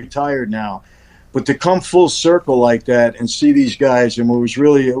 they're all retired now. But to come full circle like that and see these guys, and it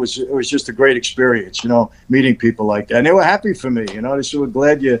was just a great experience, you know, meeting people like that. And they were happy for me, you know. They said, we're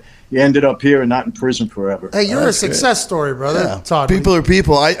glad you ended up here and not in prison forever. Hey, you're a success story, brother. Yeah. Todd. People are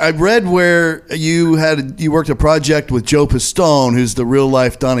people. I read where you worked a project with Joe Pistone, who's the real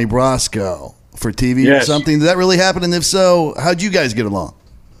life Donnie Brasco, for TV or Yes. something. Did that really happen? And if so, how'd you guys get along?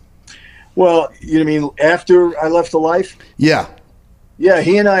 Well, you mean after I left the life? Yeah. Yeah,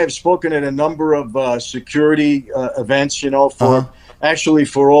 he and I have spoken at a number of security events, you know, for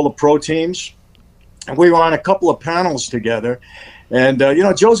all the pro teams. And we were on a couple of panels together. And, you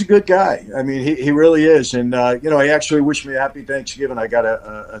know, Joe's a good guy. I mean, he really is. And, you know, he actually wished me a happy Thanksgiving. I got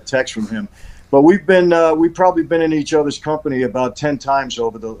a text from him. But we've probably been in each other's company about 10 times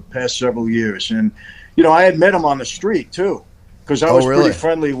over the past several years. And, you know, I had met him on the street, too, because I was really? pretty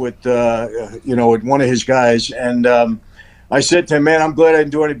friendly with, you know, with one of his guys. And, I said to him, man, I'm glad I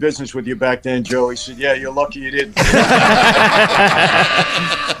didn't do any business with you back then, Joe. He said, yeah, you're lucky you didn't.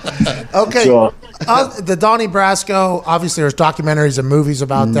 Okay. So, the Donnie Brasco, obviously there's documentaries and movies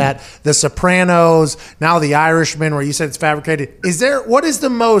about that. The Sopranos, now The Irishman, where you said it's fabricated. What is the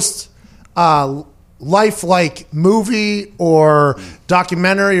most lifelike movie or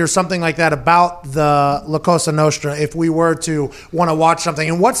documentary or something like that about the La Cosa Nostra if we were to want to watch something?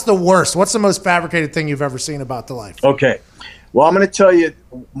 And what's the worst? What's the most fabricated thing you've ever seen about the life? Okay. Well, I'm going to tell you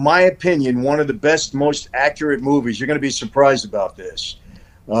my opinion, one of the best, most accurate movies. You're going to be surprised about this.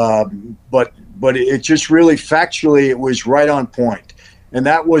 But it just really factually, it was right on point. And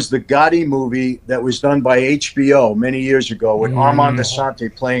that was the Gotti movie that was done by HBO many years ago with Armand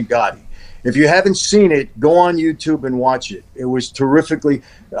Assante playing Gotti. If you haven't seen it, go on YouTube and watch it. It was terrifically.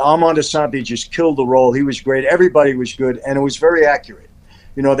 Armand Assante just killed the role. He was great. Everybody was good, and it was very accurate.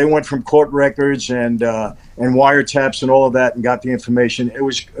 You know, they went from court records and wiretaps and all of that and got the information. It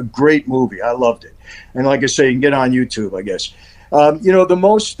was a great movie. I loved it. And like I say, you can get on YouTube, I guess. You know,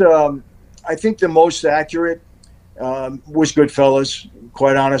 I think the most accurate was Goodfellas,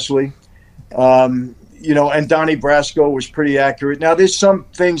 quite honestly. You know, and Donnie Brasco was pretty accurate. Now, there's some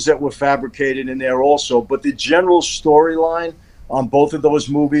things that were fabricated in there also, but the general storyline on both of those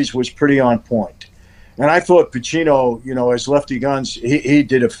movies was pretty on point. And I thought Pacino, you know, as Lefty Guns, he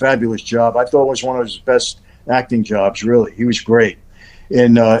did a fabulous job. I thought it was one of his best acting jobs, really. He was great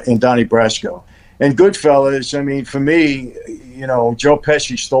in Donnie Brasco. And Goodfellas, I mean, for me, you know, Joe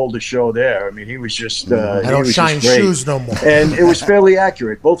Pesci stole the show there. I mean, he was just I don't shine shoes no more. And it was fairly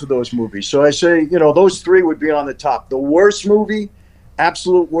accurate, both of those movies. So I say, you know, those three would be on the top. The worst movie,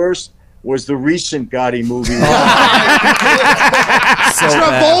 absolute worst, was the recent Gotti movie.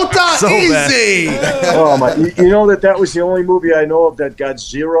 Travolta, So easy. Oh my! You know that was the only movie I know of that got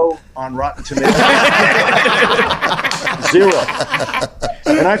 0 on Rotten Tomatoes. 0.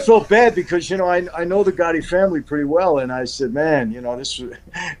 And I felt bad because, you know, I know the Gotti family pretty well, and I said, man, you know, it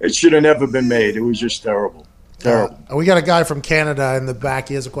should have never been made. It was just terrible. Terrible. We got a guy from Canada in the back.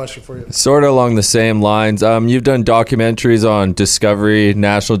 He has a question for you. Sort of along the same lines. You've done documentaries on Discovery,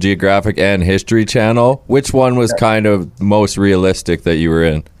 National Geographic, and History Channel. Which one was kind of most realistic that you were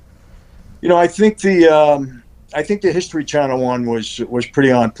in? You know, I think the History Channel one was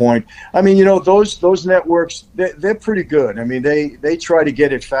pretty on point. I mean, you know, those networks, they're pretty good. I mean, they try to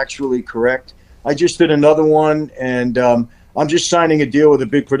get it factually correct. I just did another one, and I'm just signing a deal with a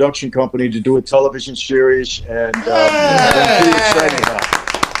big production company to do a television series, and I'm pretty excited about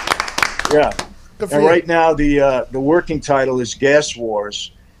it. Yeah. And right now, the working title is Gas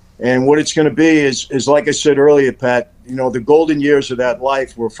Wars, and what it's going to be is like I said earlier, Pat. You know, the golden years of that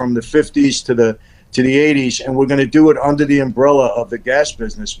life were from the 50s to the 80s, and we're going to do it under the umbrella of the gas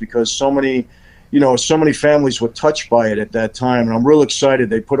business because so many families were touched by it at that time, and I'm real excited.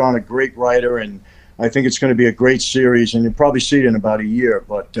 They put on a great writer, and I think it's going to be a great series, and you'll probably see it in about a year,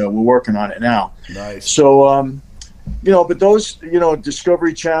 but we're working on it now. Nice. So, you know, but those, you know,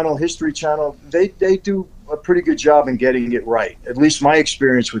 Discovery Channel, History Channel, they do a pretty good job in getting it right. At least my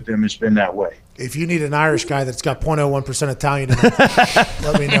experience with them has been that way. If you need an Irish guy that's got 0.01% Italian in him,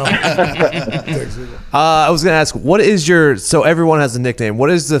 let me know. I was going to ask, what is so everyone has a nickname. What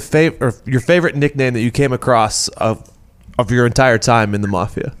is your favorite nickname that you came across of your entire time in the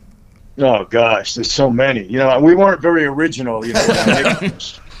Mafia? Oh gosh, there's so many. You know, we weren't very original. You know,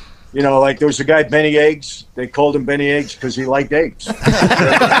 you know, like there was a guy Benny Eggs. They called him Benny Eggs because he liked eggs.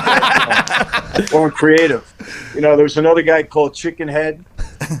 Or creative. You know, there was another guy called Chicken Head,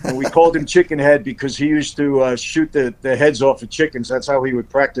 and we called him Chicken Head because he used to shoot the heads off of chickens. That's how he would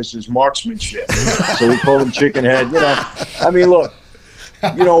practice his marksmanship. So we called him Chicken Head. You know, I mean, look.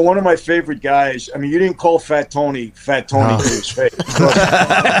 You know, one of my favorite guys, I mean, you didn't call Fat Tony to his face.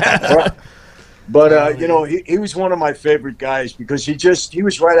 Right? But, you know, he was one of my favorite guys because he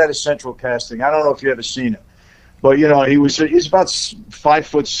was right out of Central Casting. I don't know if you ever seen him. But, you know, he was about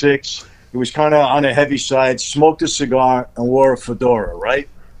 5'6". He was kind of on the heavy side, smoked a cigar, and wore a fedora, right?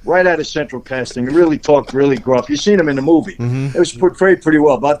 Right out of Central Casting. He really talked really gruff. You've seen him in the movie. Mm-hmm. It was portrayed pretty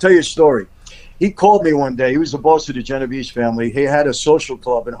well. But I'll tell you a story. He called me one day. He was the boss of the Genovese family. He had a social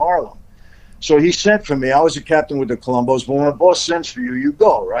club in Harlem. So he sent for me. I was a captain with the Columbos, but when a boss sends for you, you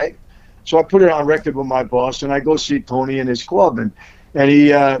go, right? So I put it on record with my boss, and I go see Tony in his club. And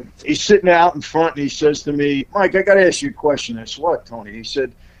he's sitting out in front, and he says to me, Mike, I got to ask you a question. I said, what, Tony? He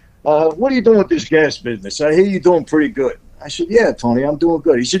said, what are you doing with this gas business? I hear you're doing pretty good. I said, yeah, Tony, I'm doing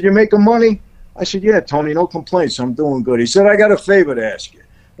good. He said, you're making money? I said, yeah, Tony, no complaints. I'm doing good. He said, I got a favor to ask you.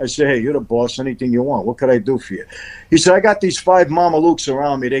 I said, hey, you're the boss. Anything you want. What could I do for you? He said, I got these 5 Mamalukes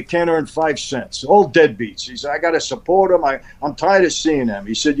around me. They can't earn 5 cents. All deadbeats. He said, I got to support them. I'm tired of seeing them.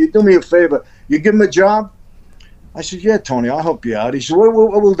 He said, you do me a favor. You give them a job? I said, yeah, Tony, I'll help you out. He said, what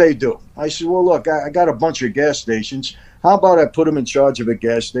will they do? I said, well, look, I got a bunch of gas stations. How about I put them in charge of a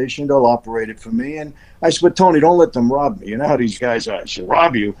gas station? They'll operate it for me. And I said, but Tony, don't let them rob me. You know how these guys are. I said,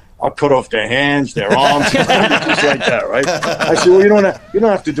 rob you? I'll cut off their hands, their arms, just like that, right? I said, well, you don't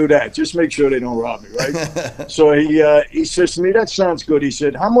have to do that. Just make sure they don't rob me, right? So he says to me, that sounds good. He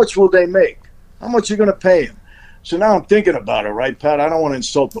said, how much will they make? How much are you going to pay him? So now I'm thinking about it, right, Pat? I don't want to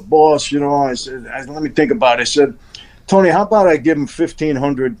insult the boss, you know. I said, let me think about it. I said, Tony, how about I give him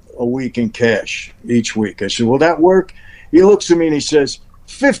 $1,500 a week in cash each week? I said, will that work? He looks at me and he says,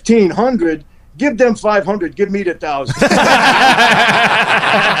 $1,500? Give them 500. Give me the 1,000.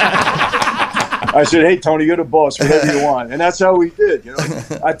 I said, hey, Tony, you're the boss. Whatever you want. And that's how we did. You know,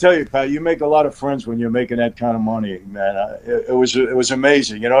 I tell you, Pat, you make a lot of friends when you're making that kind of money, man. It was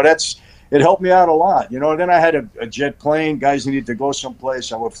amazing. You know, it helped me out a lot. You know, then I had a jet plane. Guys needed to go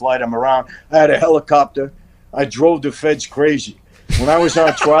someplace. I would fly them around. I had a helicopter. I drove the feds crazy. When I was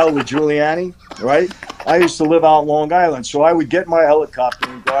on trial with Giuliani, right, I used to live out Long Island. So I would get my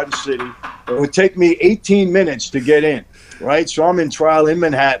helicopter in Garden City. It would take me 18 minutes to get in, right? So I'm in trial in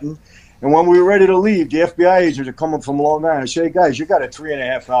Manhattan. And when we were ready to leave, the FBI agents are coming from Long Island. I say, hey, guys, you got a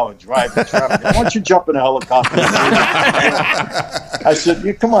 3.5-hour drive to traffic. Why don't you jump in a helicopter? I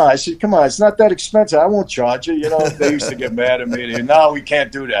said, come on. It's not that expensive. I won't charge you. You know, they used to get mad at me. No, we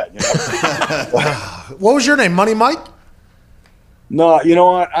can't do that. You know? What was your name? Money Mike? No, you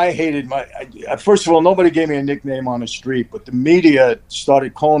know what? I hated first of all, nobody gave me a nickname on the street, but the media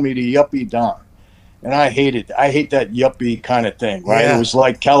started calling me the Yuppie Don. And I hate that yuppie kind of thing, right? Yeah. It was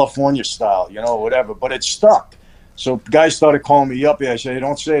like California style, you know, whatever. But it stuck. So guys started calling me yuppie. I said, hey,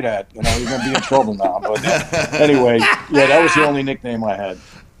 don't say that. You know, you're going to be in trouble now. But anyway, yeah, that was the only nickname I had.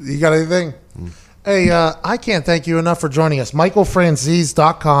 You got anything? Hey, I can't thank you enough for joining us.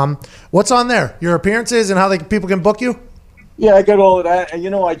 MichaelFranzese.com. What's on there? Your appearances and how people can book you? Yeah, I got all of that. And,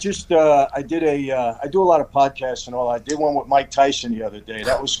 you know, I do a lot of podcasts and all. I did one with Mike Tyson the other day.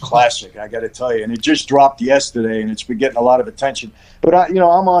 That was classic, I got to tell you. And it just dropped yesterday, and it's been getting a lot of attention. But, I'm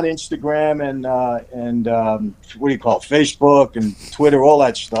on Instagram and what do you call it, Facebook and Twitter, all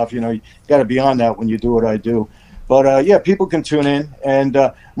that stuff. You know, you got to be on that when you do what I do. But, yeah, people can tune in. And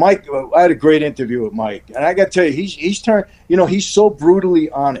Mike, I had a great interview with Mike. And I got to tell you, he's turned, he's so brutally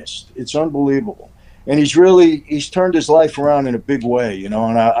honest. It's unbelievable. And he's turned his life around in a big way, and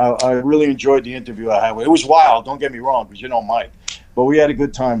I really enjoyed the interview I had with him. It was wild, don't get me wrong, because you know Mike. But we had a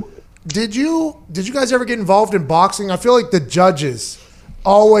good time with it. Did you guys ever get involved in boxing? I feel like the judges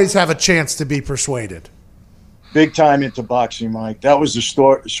always have a chance to be persuaded. Big time into boxing, Mike. That was the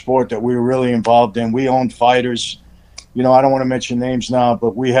sport that we were really involved in. We owned fighters. I don't want to mention names now,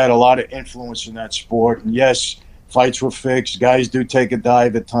 but we had a lot of influence in that sport. And yes, fights were fixed. Guys do take a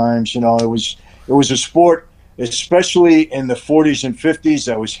dive at times. It was a sport, especially in the 40s and 50s,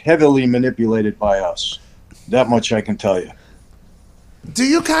 that was heavily manipulated by us. That much I can tell you. Do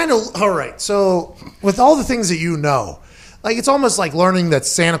you all right, so with all the things that you know, like it's almost like learning that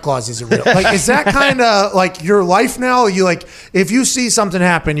Santa Claus isn't real. Like, is that kind of like your life now? You like, if you see something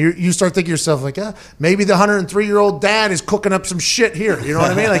happen, you start thinking to yourself like, maybe the 103-year-old dad is cooking up some shit here. You know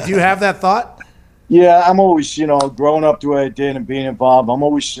what I mean? Like, do you have that thought? Yeah, I'm always, growing up the way I did and being involved, I'm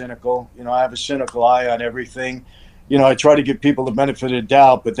always cynical. I have a cynical eye on everything. I try to give people the benefit of the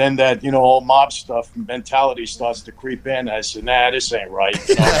doubt, but then that, all mob stuff mentality starts to creep in. I said, nah, this ain't right.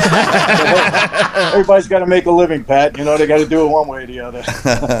 Everybody's got to make a living, Pat. They got to do it one way or the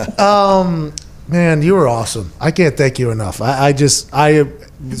other. Man, you were awesome. I can't thank you enough. As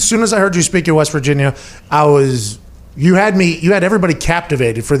soon as I heard you speak in West Virginia, you had everybody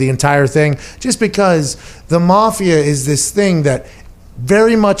captivated for the entire thing, just because the Mafia is this thing that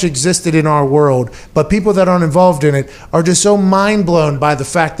very much existed in our world, but people that aren't involved in it are just so mind blown by the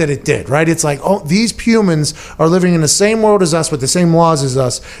fact that it did, right? It's like, these humans are living in the same world as us with the same laws as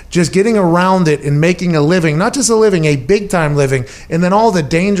us, just getting around it and making a living, not just a living, a big time living, and then all the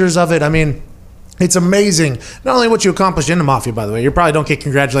dangers of it. I mean, it's amazing, not only what you accomplished in the Mafia, by the way. You probably don't get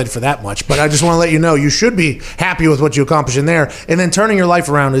congratulated for that much, but I just want to let you know you should be happy with what you accomplished in there. And then turning your life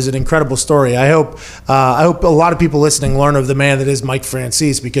around is an incredible story. I hope a lot of people listening learn of the man that is Mike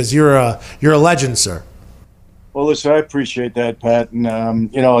Franzese, because you're a legend, sir. Well, listen, I appreciate that, Pat.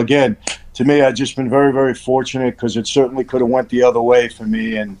 And again, to me, I've just been very, very fortunate, because it certainly could have went the other way for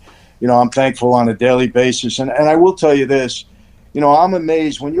me. And I'm thankful on a daily basis. And I will tell you this. I'm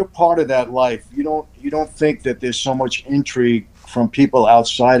amazed when you're part of that life. You don't think that there's so much intrigue from people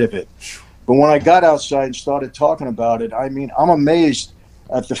outside of it. But when I got outside and started talking about it, I mean, I'm amazed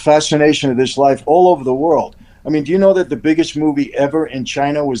at the fascination of this life all over the world. I mean, do you know that the biggest movie ever in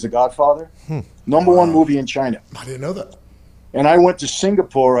China was The Godfather? Number one movie in China. I didn't know that. And I went to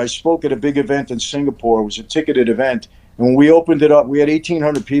Singapore. I spoke at a big event in Singapore. It was a ticketed event. And when we opened it up, we had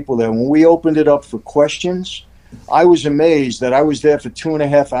 1,800 people there. When we opened it up for questions, I was amazed that I was there for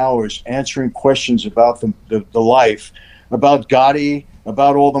 2.5 hours answering questions about the life, about Gotti,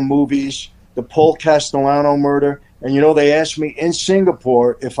 about all the movies, the Paul Castellano murder. And, they asked me in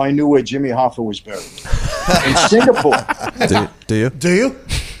Singapore if I knew where Jimmy Hoffa was buried. In Singapore. Do you? Do you?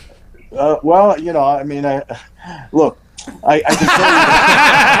 Well, I mean, look, I can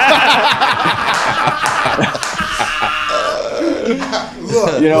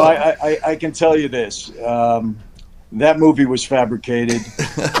tell you. I can tell you this. That movie was fabricated,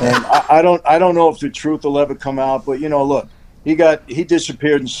 and I don't know if the truth will ever come out. But look, he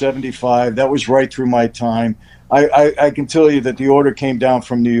disappeared in '75. That was right through my time. I can tell you that the order came down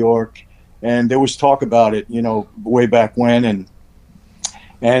from New York, and there was talk about it, way back when,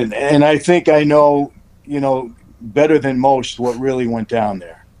 and I think I know, better than most what really went down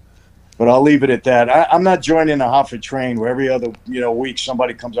there. But I'll leave it at that. I'm not joining the Hoffa train where every other week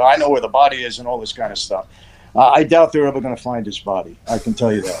somebody comes out. I know where the body is and all this kind of stuff. I doubt they're ever going to find his body. I can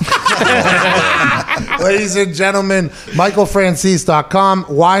tell you that. Ladies and gentlemen, MichaelFranzese.com,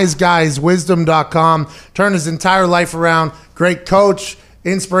 WiseGuysWisdom.com. Turned his entire life around. Great coach,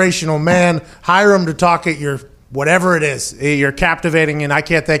 inspirational man. Hire him to talk at your whatever it is. You're captivating, and I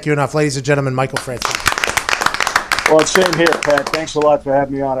can't thank you enough. Ladies and gentlemen, Michael Franzese. Well, same here, Pat. Thanks a lot for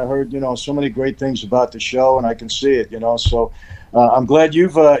having me on. I heard, so many great things about the show, and I can see it, so I'm glad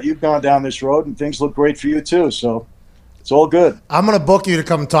you've gone down this road, and things look great for you too. So it's all good. I'm going to book you to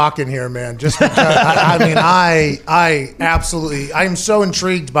come talk in here, man. Just because, I absolutely, I am so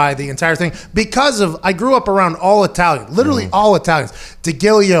intrigued by the entire thing because I grew up around all Italian, literally all Italians.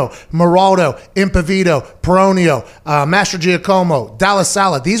 DiGilio, Maraldo, Impavito, Peronio, Mastro Giacomo, Dalla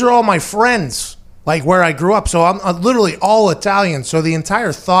Sala. These are all my friends. Like where I grew up. So I'm literally all Italian. So the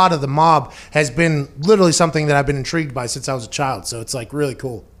entire thought of the mob has been literally something that I've been intrigued by since I was a child. So it's like really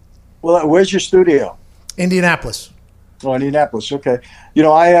cool. Well, where's your studio? Indianapolis. Oh, Indianapolis. Okay.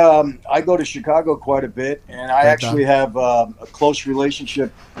 I go to Chicago quite a bit, and I actually have a close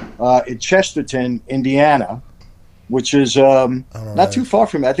relationship in Chesterton, Indiana, which is not too far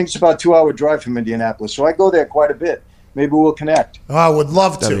from me. I think it's about a 2-hour drive from Indianapolis. So I go there quite a bit. Maybe we'll connect. Oh, I would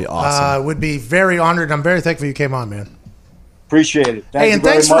love to. That'd be awesome. Would be very honored. I'm very thankful you came on, man. Appreciate it. Hey, and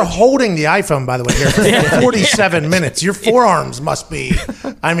thanks for holding the iPhone, by the way, here for 47 minutes. Your forearms must be,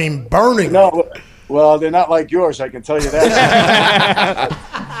 burning. No, well, they're not like yours, I can tell you that.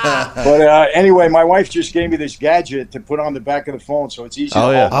 But anyway, my wife just gave me this gadget to put on the back of the phone, so it's easy.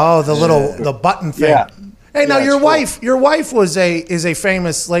 Oh, the button thing. Yeah. Hey, now your wife cool. is a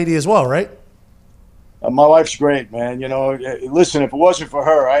famous lady as well, right? My wife's great, man. Listen, if it wasn't for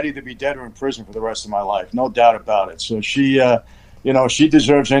her, I'd either be dead or in prison for the rest of my life. No doubt about it. So she, she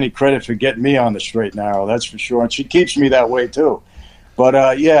deserves any credit for getting me on the straight and narrow. That's for sure. And she keeps me that way too.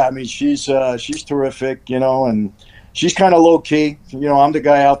 But she's terrific, and she's kind of low key. I'm the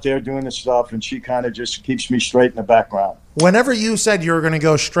guy out there doing the stuff, and she kind of just keeps me straight in the background. Whenever you said you were going to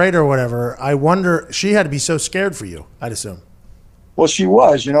go straight or whatever, I wonder, she had to be so scared for you, I'd assume. Well, she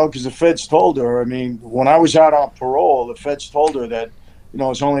was, because the feds told her. When I was out on parole, the feds told her that,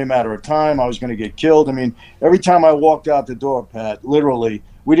 it's only a matter of time. I was going to get killed. Every time I walked out the door, Pat, literally,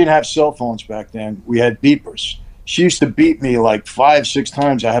 we didn't have cell phones back then. We had beepers. She used to beat me like 5-6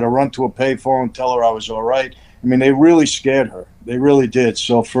 times. I had to run to a payphone and tell her I was all right. They really scared her. They really did.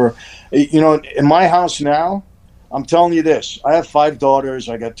 So in my house now, I'm telling you this. I have 5 daughters.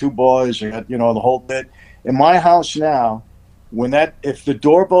 I got 2 boys. I got, the whole bit. In my house now, if the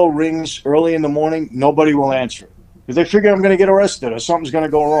doorbell rings early in the morning, nobody will answer it because they figure I'm going to get arrested or something's going to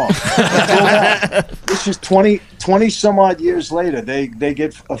go wrong. This is 20 some odd years later. They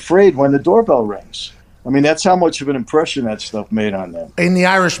get afraid when the doorbell rings. That's how much of an impression that stuff made on them. In The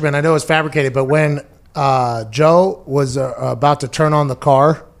Irishman, I know it's fabricated, but when Joe was about to turn on the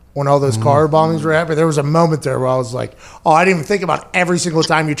car, when all those car bombings were happening, there was a moment there where I was like, oh, I didn't even think about every single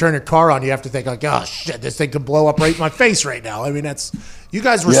time you turn your car on, you have to think like, oh, shit, this thing could blow up right in my face right now. You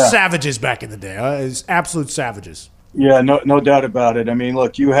guys were savages back in the day. It was absolute savages. Yeah, no doubt about it.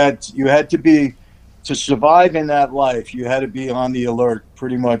 Look, you had to survive in that life, you had to be on the alert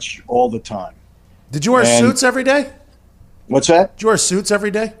pretty much all the time. Did you wear suits every day? What's that? Did you wear suits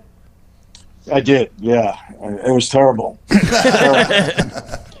every day? I did, yeah. It was terrible.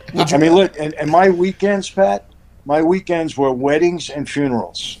 I mean, look, and my weekends, Pat, my weekends were weddings and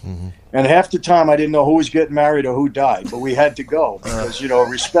funerals. Mm-hmm. And half the time I didn't know who was getting married or who died, but we had to go because,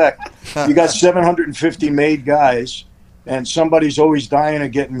 respect. You got 750 made guys, and somebody's always dying or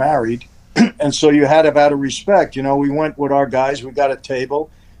getting married. And so you had about a respect. We went with our guys. We got a table.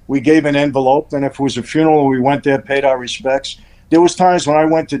 We gave an envelope. And if it was a funeral, we went there, paid our respects. There was times when I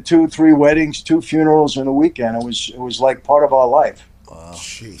went to 2, 3 weddings, 2 funerals in a weekend. It was like part of our life. Wow.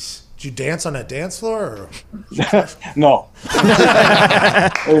 Jeez. Did you dance on that dance floor? Or? No.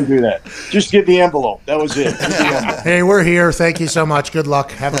 I didn't do that. Just give the envelope. That was it. Hey, we're here. Thank you so much. Good luck.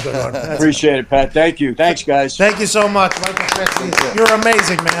 Have a good one. Appreciate it, Pat. Thank you. Thanks, guys. Thank you so much, Michael Franzese. You're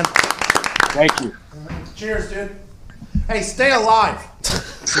amazing, man. Thank you. Cheers, dude. Hey, stay alive.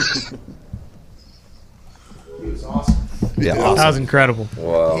 He was awesome. Yeah, awesome. That was incredible.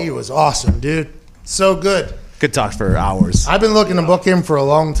 Wow. He was awesome, dude. So good. Could talk for hours. I've been looking to book him for a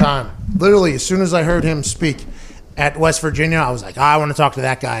long time. Literally, as soon as I heard him speak at West Virginia, I was like, I want to talk to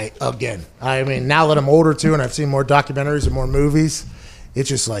that guy again. I mean, now that I'm older, too, and I've seen more documentaries and more movies, it's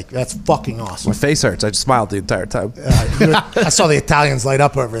just like, that's fucking awesome. My face hurts. I just smiled the entire time. I saw the Italians light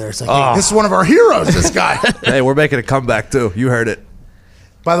up over there. It's like, hey, this is one of our heroes, this guy. Hey, we're making a comeback, too. You heard it.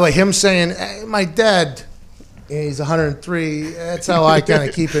 By the way, him saying, hey, my dad, he's 103, that's how I kind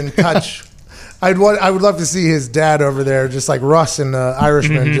of keep in touch. I would love to see his dad over there, just like Russ and the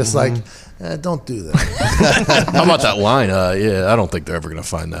Irishman, just like, don't do that. How about that line? Yeah, I don't think they're ever going to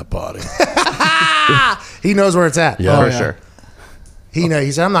find that body. He knows where it's at. Yeah, for sure. He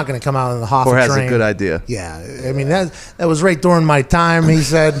said, I'm not going to come out in the Hoffa Or has train. a good idea. Yeah. I mean, that was right during my time, he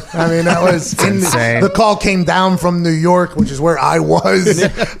said. I mean, that was insane. The call came down from New York, which is where I was.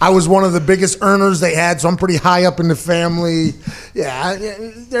 I was one of the biggest earners they had, so I'm pretty high up in the family. Yeah,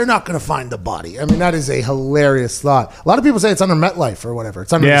 they're not going to find the body. I mean, that is a hilarious thought. A lot of people say it's under MetLife or whatever.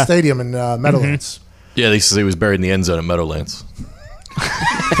 It's under the stadium in Meadowlands. Yeah, they say he was buried in the end zone at Meadowlands.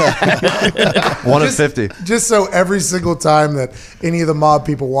 1 of 50. Just so every single time that any of the mob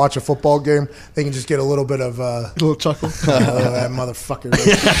people watch a football game, they can just get a little bit of a little chuckle. That motherfucker.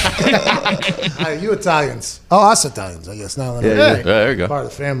 You Italians. Oh, us Italians, I guess. Now Yeah, there you go. Part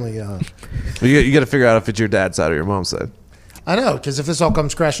of the family. You got to figure out if it's your dad's side or your mom's side. I know, because if this all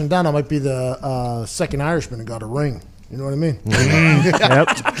comes crashing down, I might be the second Irishman who got a ring. You know what I mean? Yep.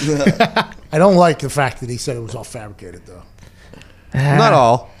 I don't like the fact that he said it was all fabricated, though. Not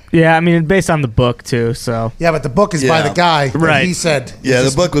all. Yeah, I mean, based on the book, too, so. Yeah, but the book is by the guy. Right. He said. Yeah,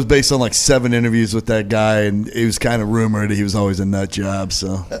 the book was based on like 7 interviews with that guy, and it was kind of rumored that he was always a nut job.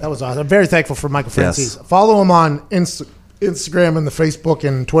 So that was awesome. I'm very thankful for Michael Franzese. Yes. Follow him on Instagram and the Facebook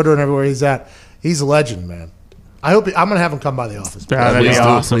and Twitter and everywhere he's at. He's a legend, man. I'm going to have him come by the office. Yeah, that'd be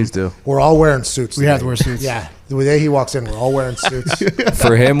awesome. Please do. We're all wearing suits. we have to wear suits. Yeah. The day he walks in, we're all wearing suits.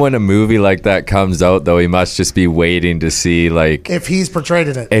 For him, when a movie like that comes out, though, he must just be waiting to see, like, If he's portrayed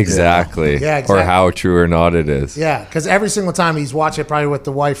in it. exactly, Yeah, exactly. or how true or not it is. Yeah, because every single time he's watching it, probably with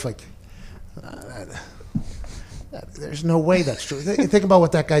the wife, like, there's no way that's true. Think about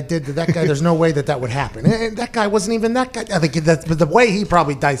what that guy did to that guy. There's no way that would happen. And that guy wasn't even that guy. I think but the way he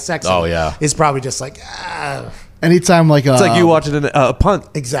probably dissects it is probably just like, anytime like It's like you watching a punt.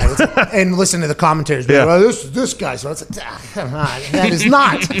 Exactly. And listen to the commentators. Be like, well, this guy. So it's like, come on. That is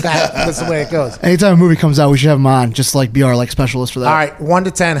not. That's the way it goes. Anytime a movie comes out, we should have him on, just like be our like specialist for that. All right, 1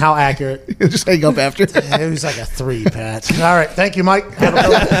 to 10, how accurate? Just hang up after. It was like a 3, Pat. All right, thank you, Mike. Have a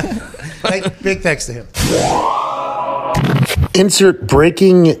good one. Big thanks to him. Insert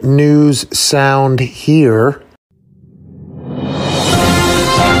breaking news sound here.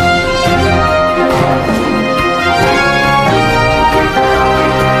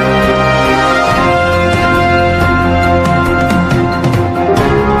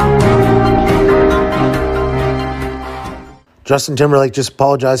 Justin Timberlake just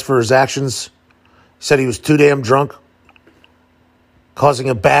apologized for his actions. He said he was too damn drunk, causing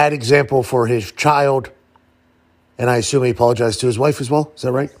a bad example for his child. And I assume he apologized to his wife as well. Is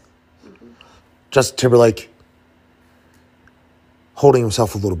that right? Mm-hmm. Justin Timberlake holding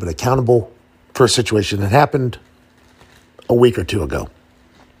himself a little bit accountable for a situation that happened a week or 2 ago.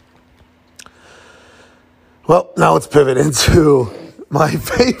 Well, now let's pivot into my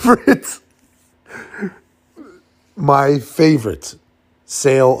favorite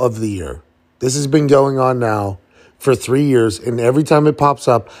sale of the year. This has been going on now for 3 years, and every time it pops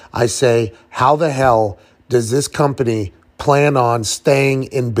up, I say, how the hell does this company plan on staying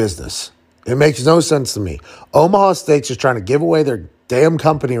in business? It makes no sense to me. Omaha Steaks is trying to give away their damn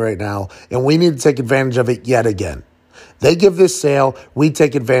company right now, and we need to take advantage of it yet again. They give this sale. We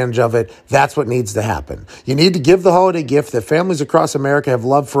take advantage of it. That's what needs to happen. You need to give the holiday gift that families across America have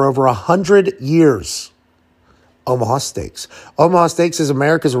loved for over 100 years. Omaha Steaks. Omaha Steaks is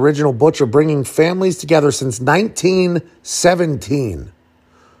America's original butcher, bringing families together since 1917.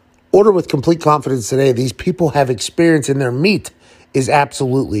 Order with complete confidence today. These people have experience, and their meat is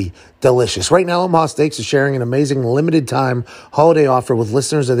absolutely delicious. Right now, Omaha Steaks is sharing an amazing limited time holiday offer with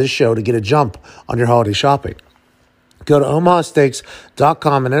listeners of this show to get a jump on your holiday shopping. Go to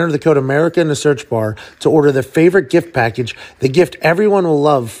omahasteaks.com and enter the code America in the search bar to order the favorite gift package, the gift everyone will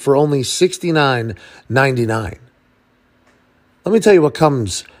love, for only $69.99. Let me tell you what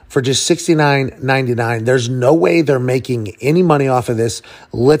comes for just $69.99. There's no way they're making any money off of this.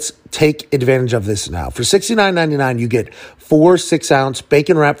 Let's take advantage of this now. For $69.99, you get 4 6-ounce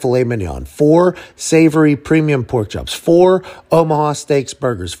bacon wrap filet mignon, 4 savory premium pork chops, 4 Omaha Steaks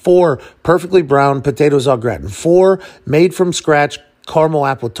burgers, 4 perfectly browned potatoes au gratin, 4 made from scratch caramel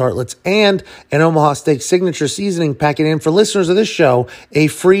apple tartlets, and an Omaha Steak signature seasoning packet. And for listeners of this show, a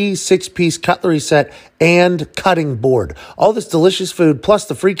free 6-piece cutlery set and cutting board. All this delicious food plus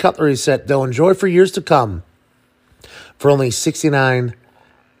the free cutlery set they'll enjoy for years to come for only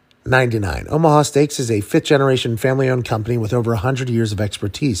 $69.99. Omaha Steaks is a fifth-generation family-owned company with over 100 years of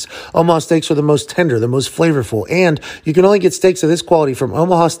expertise. Omaha Steaks are the most tender, the most flavorful, and you can only get steaks of this quality from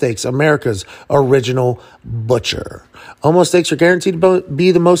Omaha Steaks, America's original butcher. Omaha Steaks are guaranteed to be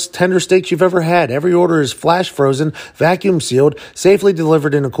the most tender steaks you've ever had. Every order is flash frozen, vacuum sealed, safely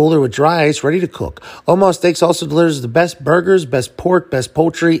delivered in a cooler with dry ice, ready to cook. Omaha Steaks also delivers the best burgers, best pork, best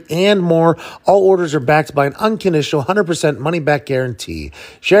poultry, and more. All orders are backed by an unconditional 100% money-back guarantee.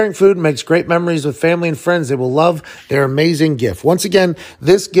 Sharing food makes great memories with family and friends. They will love their amazing gift. Once again,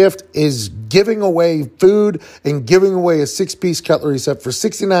 this gift is giving away food and giving away a 6-piece cutlery set for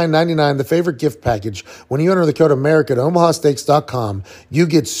 $69.99, the favorite gift package. When you enter the code America at omahasteaks.com, you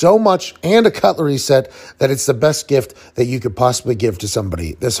get so much and a cutlery set that it's the best gift that you could possibly give to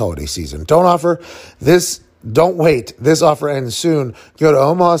somebody this holiday season. Don't wait. This offer ends soon. Go to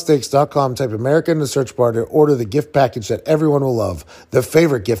omahasteaks.com, type America in the search bar to order the gift package that everyone will love, the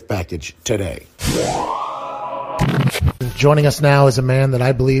favorite gift package today. Joining us now is a man that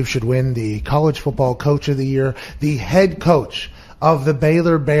I believe should win the College Football Coach of the Year, the head coach of the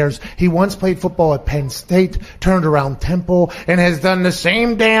Baylor Bears. He once played football at Penn State, turned around Temple, and has done the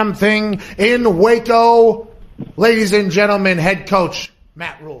same damn thing in Waco. Ladies and gentlemen, head coach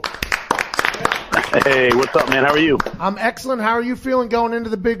Matt Rhule. Hey, what's up, man? How are you? I'm excellent. How are you feeling going into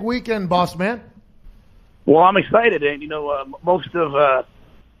the big weekend, boss man? Well, I'm excited, and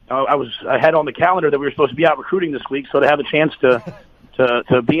I had on the calendar that we were supposed to be out recruiting this week, so to have a chance to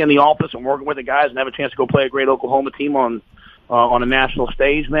be in the office and working with the guys and have a chance to go play a great Oklahoma team on a national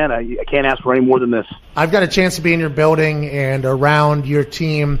stage, man, I can't ask for any more than this. I've got a chance to be in your building and around your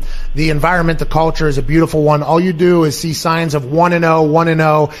team. The environment, the culture is a beautiful one. All you do is see signs of 1-0,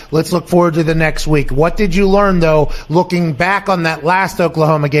 1-0. Let's look forward to the next week. What did you learn, though, looking back on that last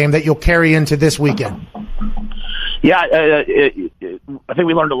Oklahoma game that you'll carry into this weekend? Yeah, I think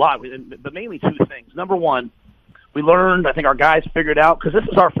we learned a lot, but mainly 2 things. Number one, we learned, I think our guys figured out, because this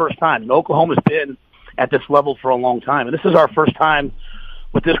is our first time. Oklahoma's been at this level for a long time, and this is our first time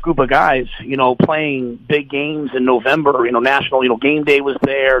with this group of guys, playing big games in November. National, game day was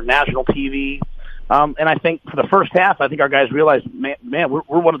there, national TV, and I think for the first half, I think our guys realized, man,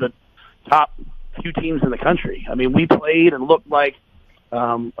 we're one of the top few teams in the country. I mean, we played and looked like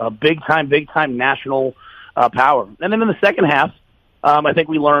a big time national power. And then in the second half, I think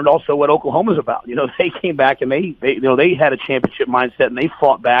we learned also what Oklahoma's about. They came back and they had a championship mindset and they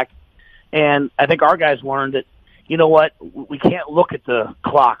fought back. And I think our guys learned that, we can't look at the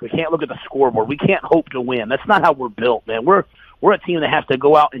clock. We can't look at the scoreboard. We can't hope to win. That's not how we're built, man. We're a team that has to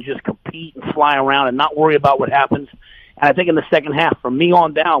go out and just compete and fly around and not worry about what happens. And I think in the second half, from me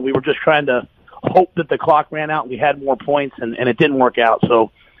on down, we were just trying to hope that the clock ran out and we had more points, and it didn't work out.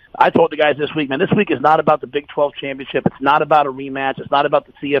 So I told the guys this week, man, this week is not about the Big 12 championship. It's not about a rematch. It's not about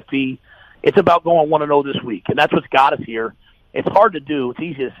the CFP. It's about going 1-0 this week, and that's what's got us here. It's hard to do. It's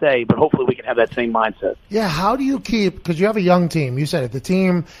easy to say, but hopefully we can have that same mindset. Yeah, how do you keep, because you have a young team, you said it, the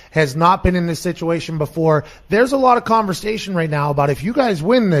team has not been in this situation before. There's a lot of conversation right now about if you guys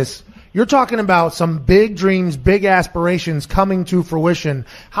win this, you're talking about some big dreams, big aspirations coming to fruition.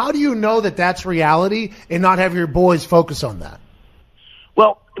 How do you know that that's reality and not have your boys focus on that?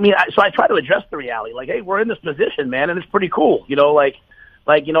 Well, so I try to adjust the reality. Like, hey, we're in this position, man, and it's pretty cool.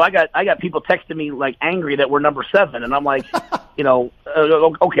 I got people texting me like angry that we're number 7, and I'm like,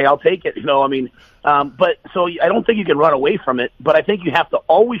 okay, I'll take it. But so I don't think you can run away from it. But I think you have to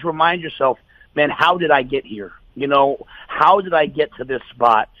always remind yourself, man, how did I get here? How did I get to this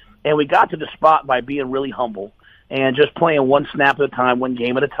spot? And we got to the spot by being really humble and just playing one snap at a time, one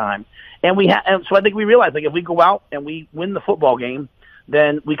game at a time. And so I think we realized, like, if we go out and we win the football game,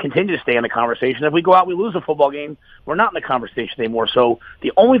 then we continue to stay in the conversation. If we go out, we lose a football game, we're not in the conversation anymore. So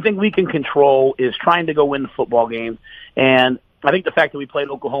the only thing we can control is trying to go win the football game. And I think the fact that we played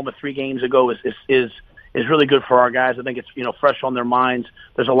Oklahoma 3 games ago is really good for our guys. I think it's, fresh on their minds.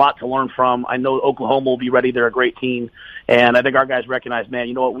 There's a lot to learn from. I know Oklahoma will be ready. They're a great team. And I think our guys recognize, man,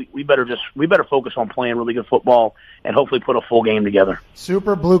 you know what, we better focus on playing really good football and hopefully put a full game together.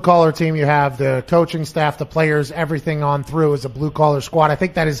 Super blue-collar team you have. The coaching staff, the players, everything on through is a blue-collar squad. I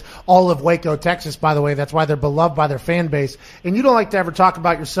think that is all of Waco, Texas, by the way. That's why they're beloved by their fan base. And you don't like to ever talk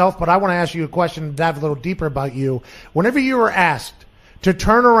about yourself, but I want to ask you a question to dive a little deeper about you. Whenever you were asked to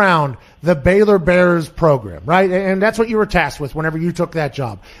turn around the Baylor Bears program, right? And that's what you were tasked with whenever you took that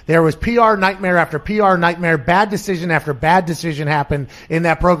job. There was PR nightmare after PR nightmare, bad decision after bad decision happened in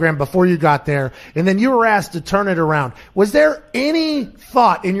that program before you got there. And then you were asked to turn it around. Was there any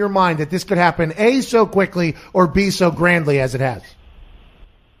thought in your mind that this could happen, A, so quickly, or B, so grandly as it has?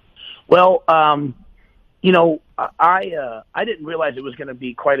 Well, I didn't realize it was going to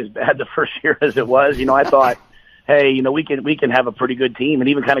be quite as bad the first year as it was. I thought, hey, we can have a pretty good team. And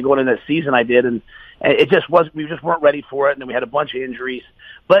even kind of going into that season I did, and we just weren't ready for it, and then we had a bunch of injuries.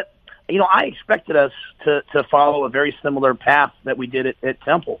 But, I expected us to follow a very similar path that we did at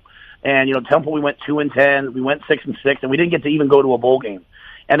Temple. And, Temple, we went 2-10, we went 6-6, and we didn't get to even go to a bowl game.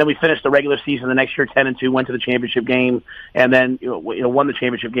 And then we finished the regular season the next year 10-2, went to the championship game, and then won the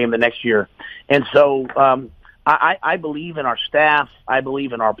championship game the next year. And so I believe in our staff. I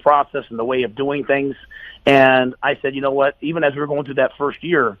believe in our process and the way of doing things. And I said, you know what? Even as we were going through that first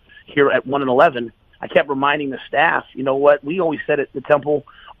year here at 1-11, I kept reminding the staff, you know what? We always said at the Temple,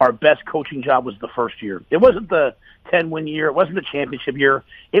 our best coaching job was the first year. It wasn't the 10-win year. It wasn't the championship year.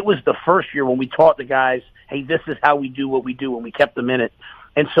 It was the first year when we taught the guys, hey, this is how we do what we do, and we kept them in it.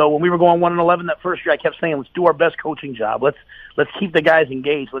 And so when we were going 1-11 that first year, I kept saying, let's do our best coaching job. Let's keep the guys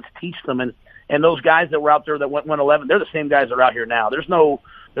engaged. Let's teach them. And those guys that were out there that went 1-11, they're the same guys that are out here now. There's no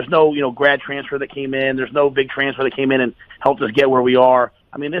grad transfer that came in. There's no big transfer that came in and helped us get where we are.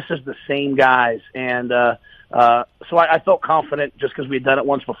 I mean, this is the same guys. And so I felt confident just because we had done it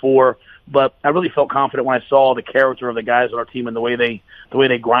once before. But I really felt confident when I saw the character of the guys on our team and the way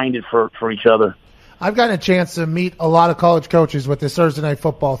they grinded for each other. I've gotten a chance to meet a lot of college coaches with this Thursday Night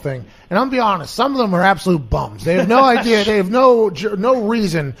Football thing. And I'm going to be honest, some of them are absolute bums. They have no idea. They have no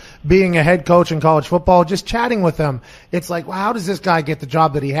reason being a head coach in college football. Just chatting with them, it's like, well, how does this guy get the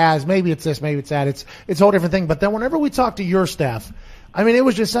job that he has? Maybe it's this, maybe it's that. It's a whole different thing. But then whenever we talk to your staff, I mean, it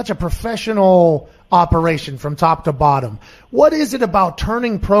was just such a professional operation from top to bottom. What is it about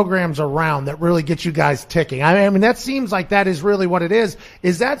turning programs around that really gets you guys ticking? I mean, that seems like that is really what it is.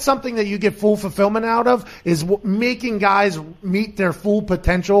 Is that something that you get full fulfillment out of, is making guys meet their full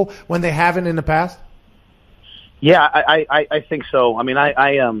potential when they haven't in the past? Yeah, I think so. I mean,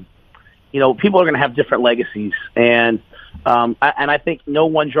 people are going to have different legacies, and I think no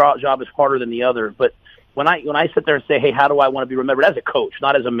one job is harder than the other. But when I sit there and say, hey, how do I want to be remembered as a coach,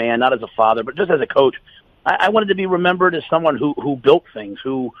 not as a man, not as a father, but just as a coach, I wanted to be remembered as someone who built things,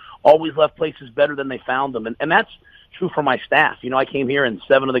 who always left places better than they found them. And that's true for my staff. I came here and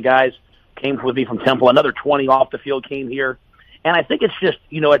 7 of the guys came with me from Temple. Another 20 off the field came here. And I think it's just,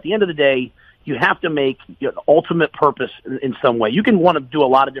 at the end of the day, you have to make ultimate purpose in some way. You can want to do a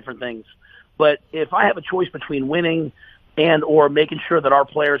lot of different things. But if I have a choice between winning and or making sure that our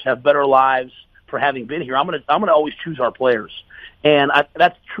players have better lives for having been here, I'm gonna always choose our players. And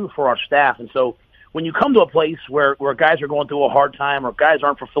that's true for our staff. And so when you come to a place where guys are going through a hard time or guys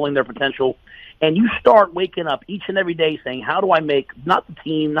aren't fulfilling their potential, and you start waking up each and every day saying, how do I make not the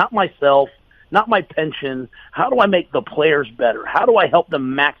team, not myself, not my pension, how do I make the players better? How do I help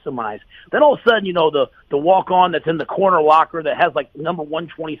them maximize? Then all of a sudden, the walk-on that's in the corner locker that has like number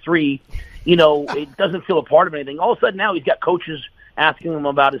 123, it doesn't feel a part of anything. All of a sudden now he's got coaches asking him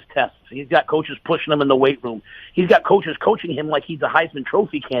about his tests. He's got coaches pushing him in the weight room. He's got coaches coaching him like he's a Heisman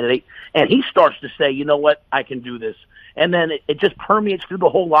Trophy candidate, and he starts to say, you know what, I can do this. And then it just permeates through the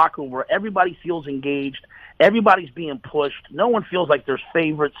whole locker room where everybody feels engaged, everybody's being pushed, no one feels like there's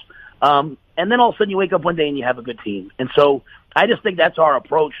favorites. And then all of a sudden you wake up one day and you have a good team. And so I just think that's our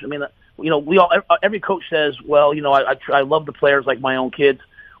approach. I mean, every coach says, well, I love the players like my own kids.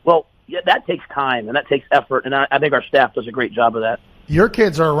 Well, yeah, that takes time and that takes effort, and I think our staff does a great job of that. Your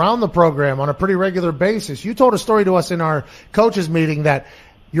kids are around the program on a pretty regular basis. You told a story to us in our coaches meeting that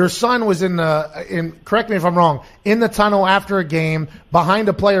Your son was correct me if I'm wrong, in the tunnel after a game behind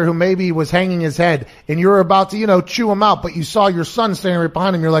a player who maybe was hanging his head, and you were about to, chew him out, but you saw your son standing right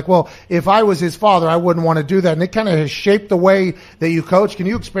behind him. You're like, well, if I was his father, I wouldn't want to do that. And it kind of has shaped the way that you coach. Can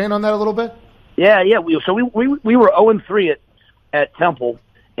you expand on that a little bit? Yeah. We were 0-3 at Temple,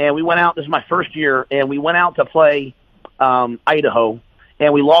 and we went out. This is my first year, and we went out to play Idaho,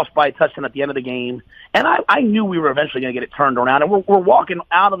 and we lost by a touchdown at the end of the game. And I knew we were eventually going to get it turned around. And we're walking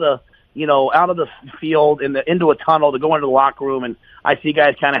out of the field into a tunnel to go into the locker room, and I see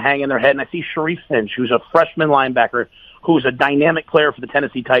guys kind of hanging their head, and I see Sharif Finch, who's a freshman linebacker, who's a dynamic player for the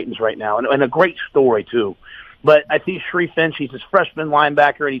Tennessee Titans right now, and a great story too. But I see Sharif Finch, he's this freshman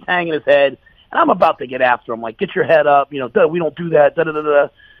linebacker, and he's hanging his head, and I'm about to get after him, like, get your head up, we don't do that, da-da-da-da,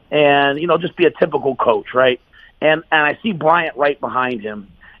 and, just be a typical coach, right? And I see Bryant right behind him,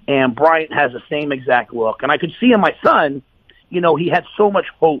 and Bryant has the same exact look. And I could see in my son, he had so much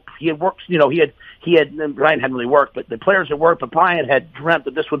hope. He had worked, Bryant hadn't really worked, but the players had worked, but Bryant had dreamt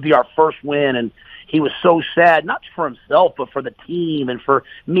that this would be our first win, and he was so sad, not for himself, but for the team and for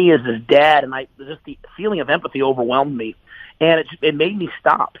me as his dad, and just the feeling of empathy overwhelmed me. And it made me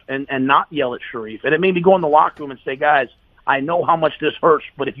stop and not yell at Sharif. And it made me go in the locker room and say, guys, I know how much this hurts,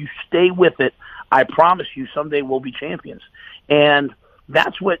 but if you stay with it, I promise you someday we'll be champions. And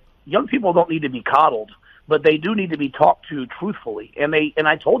that's what young people don't need to be coddled, but they do need to be talked to truthfully. And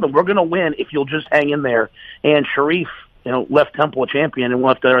I told them, we're going to win if you'll just hang in there. And Sharif, left Temple a champion and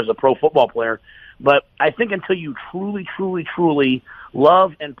left there as a pro football player. But I think until you truly, truly, truly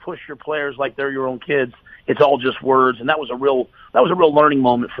love and push your players like they're your own kids, it's all just words. And that was a real learning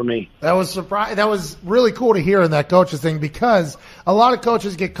moment for me. That was really cool to hear in that coaches thing, because a lot of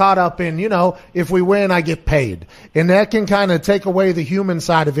coaches get caught up in, if we win, I get paid. And that can kind of take away the human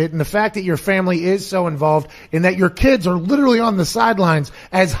side of it. And the fact that your family is so involved and that your kids are literally on the sidelines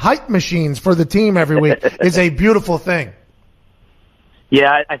as hype machines for the team every week is a beautiful thing.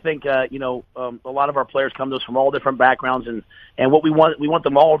 Yeah, I think a lot of our players come to us from all different backgrounds, and what we want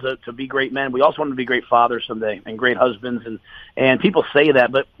them all to be great men. We also want them to be great fathers someday and great husbands, and people say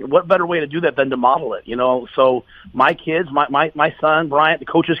that, but what better way to do that than to model it? So my kids, my son Bryant, the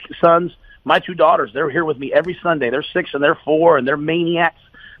coach's sons, my two daughters, they're here with me every Sunday. They're 6 and they're 4, and they're maniacs,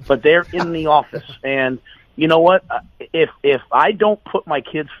 but they're in the office. And you know what? If I don't put my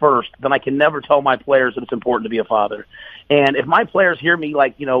kids first, then I can never tell my players that it's important to be a father. And if my players hear me,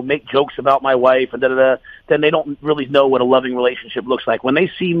 make jokes about my wife and da-da-da, then they don't really know what a loving relationship looks like. When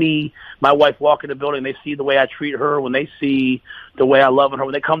they see my wife walk in the building, they see the way I treat her, when they see the way I love her,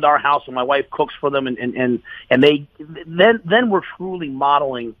 when they come to our house and my wife cooks for them, and then we're truly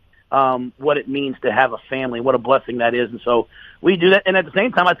modeling what it means to have a family, what a blessing that is. And so we do that. And at the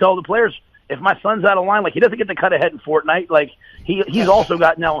same time, I tell the players, if my son's out of line, he doesn't get to cut ahead in Fortnite. He's also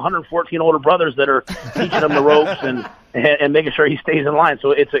got now 114 older brothers that are teaching him the ropes and making sure he stays in line.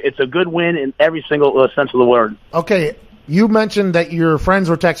 So it's a good win in every single sense of the word. Okay. You mentioned that your friends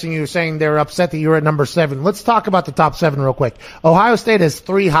were texting you saying they're upset that you're at number 7. Let's talk about the top 7 real quick. Ohio State has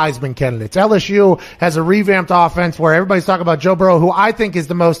 3 Heisman candidates. LSU has a revamped offense where everybody's talking about Joe Burrow, who I think is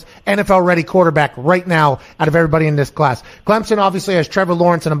the most NFL-ready quarterback right now out of everybody in this class. Clemson obviously has Trevor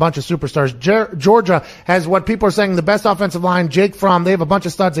Lawrence and a bunch of superstars. Georgia has what people are saying the best offensive line, Jake Fromm. They have a bunch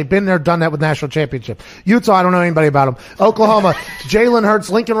of studs. They've been there, done that with national championship. Utah, I don't know anybody about them. Oklahoma, Jalen Hurts,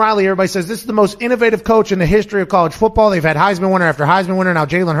 Lincoln Riley. Everybody says this is the most innovative coach in the history of college football. They've had Heisman winner after Heisman winner. Now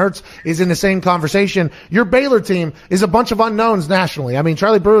Jalen Hurts is in the same conversation. Your Baylor team is a bunch of unknowns nationally. I mean,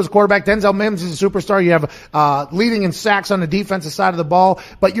 Charlie Brewer is a quarterback. Denzel Mims is a superstar. You have leading in sacks on the defensive side of the ball.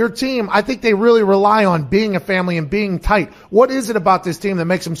 But your team, I think they really rely on being a family and being tight. What is it about this team that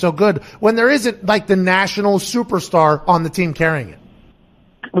makes them so good when there isn't the national superstar on the team carrying it?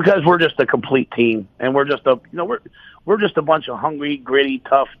 Because we're just a complete team, and we're just we're just a bunch of hungry, gritty,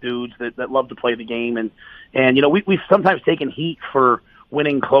 tough dudes that love to play the game. And we've sometimes taken heat for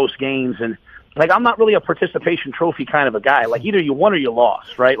winning close games. And, I'm not really a participation trophy kind of a guy. Either you won or you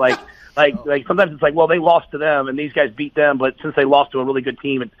lost, right? Sometimes it's well, they lost to them and these guys beat them, but since they lost to a really good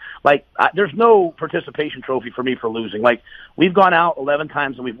team, there's no participation trophy for me for losing. We've gone out 11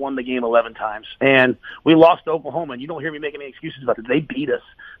 times and we've won the game 11 times. And we lost to Oklahoma, and you don't hear me making any excuses about it. They beat us.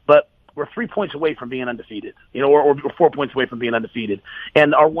 But we're 3 points away from being undefeated, or 4 points away from being undefeated.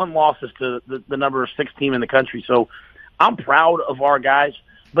 And our one loss is to the number 6 team in the country. So I'm proud of our guys.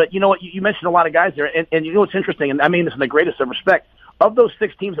 But you know what? You mentioned a lot of guys there. And you know what's interesting, and I mean this in the greatest of respect, of those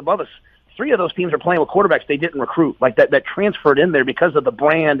 6 teams above us, 3 of those teams are playing with quarterbacks they didn't recruit, that transferred in there because of the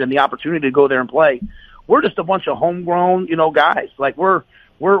brand and the opportunity to go there and play. We're just a bunch of homegrown, guys. We're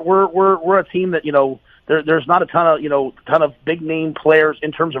a team that, there's not a ton of big name players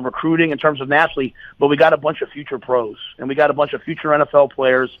in terms of recruiting, in terms of nationally, but we got a bunch of future pros and we got a bunch of future NFL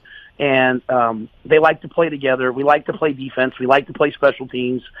players, and they like to play together. We like to play defense. We like to play special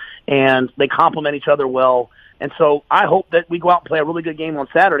teams, and they complement each other well. And so I hope that we go out and play a really good game on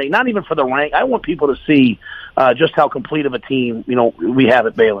Saturday, not even for the rank. I want people to see just how complete of a team, we have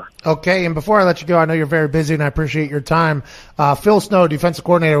at Baylor. Okay, and before I let you go, I know you're very busy, and I appreciate your time. Phil Snow, defensive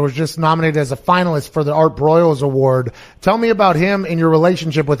coordinator, was just nominated as a finalist for the Art Broyles Award. Tell me about him and your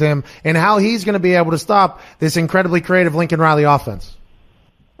relationship with him and how he's going to be able to stop this incredibly creative Lincoln Riley offense.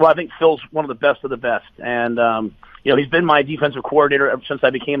 Well, I think Phil's one of the best of the best. And, he's been my defensive coordinator ever since I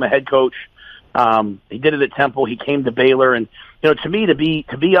became a head coach. He did it at Temple. He came to Baylor, and to me, to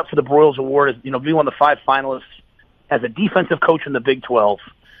be up for the Broyles Award is be one of the 5 finalists as a defensive coach in the Big 12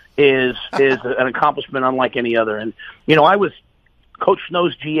 is an accomplishment unlike any other. And I was Coach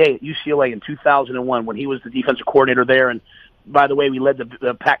Snow's GA at UCLA in 2001 when he was the defensive coordinator there. And by the way, we led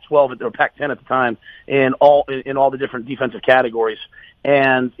the Pac-12 or Pac-10 at the time in all the different defensive categories.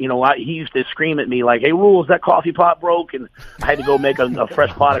 And, he used to scream at me like, "Hey, Rhule, is that coffee pot broke?" And I had to go make a fresh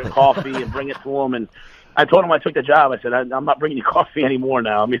pot of coffee and bring it to him. And I told him I took the job. I said, I'm not bringing you coffee anymore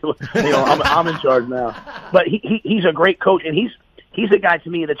now. I mean, I'm in charge now. But he's a great coach, and he's a guy to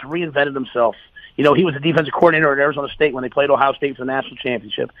me that's reinvented himself. He was a defensive coordinator at Arizona State when they played Ohio State for the national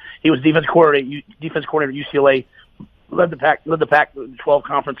championship. He was defensive coordinator at UCLA. Led the Pac-12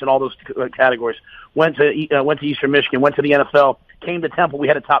 conference in all those categories. Went to Eastern Michigan. Went to the NFL. Came to Temple. We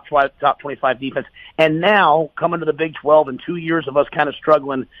had a top 25 defense. And now, coming to the Big 12 in 2 years of us kind of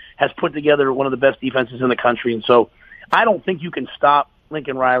struggling, has put together one of the best defenses in the country. And so I don't think you can stop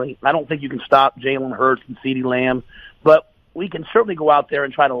Lincoln Riley. I don't think you can stop Jalen Hurts and CeeDee Lamb. But we can certainly go out there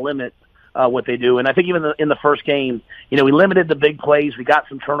and try to limit what they do. And I think even in the first game, we limited the big plays. We got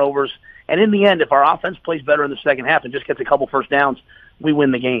some turnovers. And in the end, if our offense plays better in the second half and just gets a couple first downs, we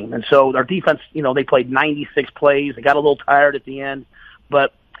win the game. And so our defense, they played 96 plays. They got a little tired at the end.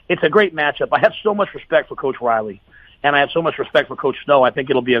 But it's a great matchup. I have so much respect for Coach Riley, and I have so much respect for Coach Snow. I think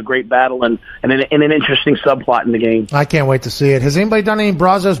it'll be a great battle and an interesting subplot in the game. I can't wait to see it. Has anybody done any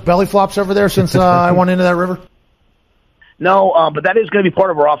Brazos belly flops over there since I went into that river? No, but that is going to be part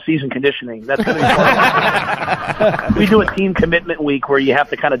of our off-season conditioning. That's going to be part of we do a team commitment week where you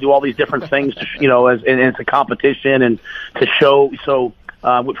have to kind of do all these different things, and it's a competition and to show. So,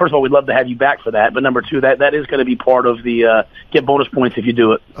 first of all, we'd love to have you back for that. But number 2, that is going to be part of the get bonus points if you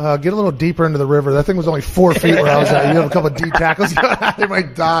do it. Get a little deeper into the river. That thing was only 4 feet where I was at. You have a couple of deep tackles. They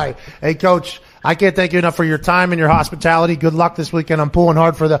might die. Hey, Coach, I can't thank you enough for your time and your hospitality. Good luck this weekend. I'm pulling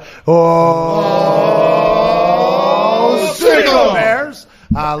hard for the Bears.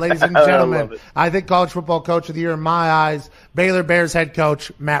 Ladies and gentlemen, I think College Football Coach of the Year in my eyes, Baylor Bears head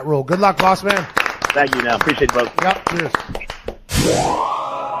coach, Matt Rhule. Good luck, boss man. Thank you. Now appreciate it, both. Yep, cheers.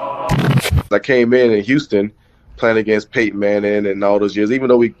 I came in Houston playing against Peyton Manning and all those years, even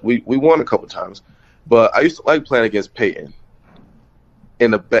though we won a couple times. But I used to like playing against Peyton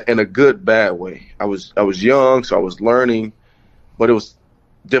in a good, bad way. I was young, so I was learning, but it was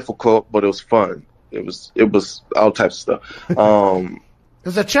difficult, but it was fun. It was all types of stuff. It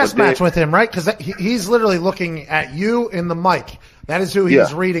was a chess match with him, right? Because he's literally looking at you in the mic. That is who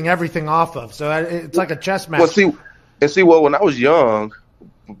he's reading everything off of. So it's like a chess match. Well, when I was young,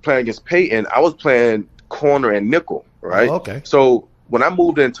 playing against Peyton, I was playing corner and nickel, right? Oh, okay. So when I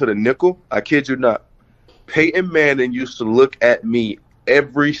moved into the nickel, I kid you not, Peyton Manning used to look at me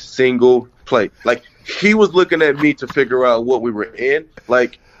every single play. Like, he was looking at me to figure out what we were in.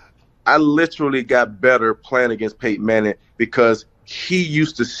 Like, I literally got better playing against Peyton Manning because he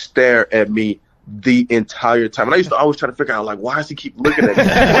used to stare at me the entire time. And I used to always try to figure out, like, why does he keep looking at me?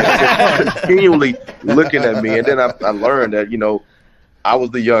 Like, continually looking at me. And then I learned that, I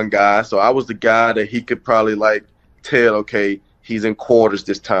was the young guy, so I was the guy that he could probably, like, tell, okay, he's in quarters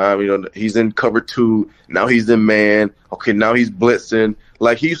this time. He's in cover 2. Now he's in man. Okay, now he's blitzing.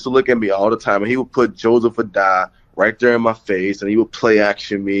 Like, he used to look at me all the time, and he would put Joseph Adai right there in my face, and he would play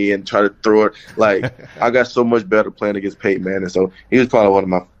action me and try to throw it. Like, I got so much better playing against Peyton Manning, so he was probably one of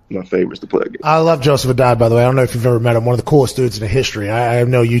my favorites to play against. I love Joseph Adai, by the way. I don't know if you've ever met him. One of the coolest dudes in the history. I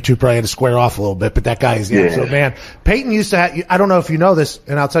know you two probably had to square off a little bit, but that guy is the absolute man. Peyton used to have, I don't know if you know this,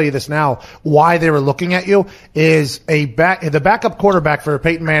 and I'll tell you this now, why they were looking at you is the backup quarterback for a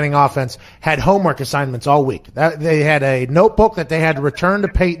Peyton Manning offense had homework assignments all week. They had a notebook that they had to return to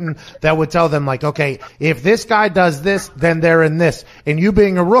Peyton that would tell them, like, okay, if this guy does this, then they're in this. And you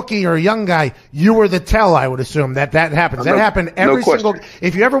being a rookie or a young guy, you were the tell, I would assume, that happens. That happened every single –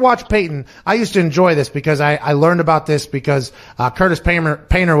 if you ever watch Peyton, I used to enjoy this because I learned about this because Curtis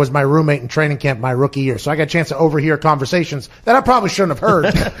Painter was my roommate in training camp my rookie year. So I got a chance to overhear conversations that I probably shouldn't have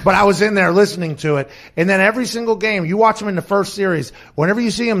heard, but I was in there listening to it. And then every single game, you watch him in the first series, whenever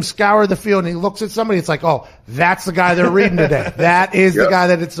you see him scour the field and he looks at somebody, it's like, oh, that's the guy they're reading today. That is the guy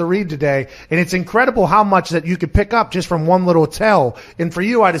that it's the read today. And it's incredible how much that you could pick up just from one little tell. And for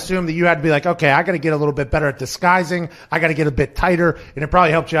you, I'd assume that you had to be like, okay, I got to get a little bit better at disguising. I got to get a bit tighter. And it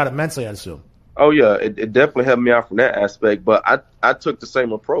probably helped you out immensely, I'd assume. Oh, yeah, it definitely helped me out from that aspect. But I took the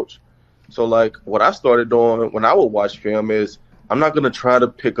same approach. So, like, what I started doing when I would watch film is I'm not going to try to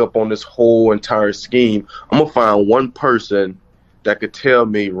pick up on this whole entire scheme. I'm going to find one person that could tell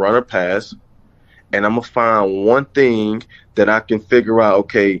me run or pass, and I'm going to find one thing that I can figure out,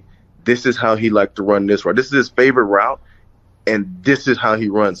 okay, this is how he likes to run this route. This is his favorite route, and this is how he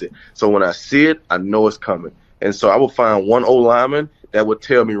runs it. So when I see it, I know it's coming. And so I would find one old lineman that would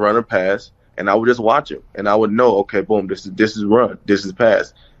tell me run or pass, and I would just watch him. And I would know, okay, boom, this is run, this is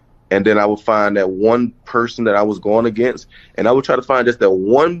pass. And then I would find that one person that I was going against, and I would try to find just that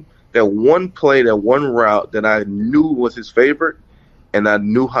one play, that one route that I knew was his favorite, and I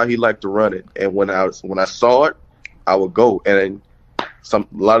knew how he liked to run it. And when I saw it, I would go. And a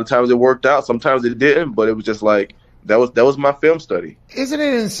lot of times it worked out, sometimes it didn't, but it was just like that was my film study. Isn't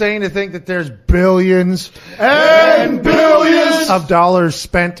it insane to think that there's billions and billions of dollars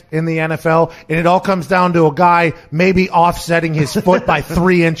spent in the NFL, and it all comes down to a guy maybe offsetting his foot by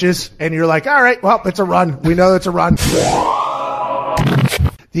 3 inches, and you're like, all right, well, it's a run. We know it's a run.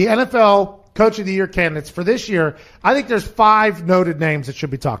 The NFL Coach of the Year candidates for this year, I think there's 5 noted names that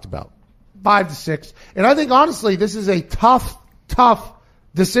should be talked about. 5 to 6. And I think, honestly, this is a tough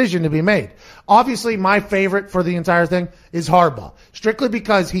decision to be made. Obviously, my favorite for the entire thing is Harbaugh, strictly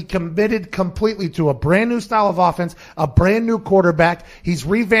because he committed completely to a brand new style of offense, a brand new quarterback. He's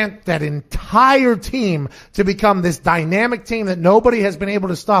revamped that entire team to become this dynamic team that nobody has been able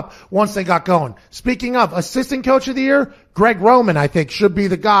to stop once they got going. Speaking of assistant coach of the year, Greg Roman, I think, should be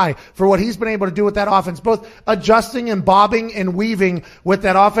the guy for what he's been able to do with that offense, both adjusting and bobbing and weaving with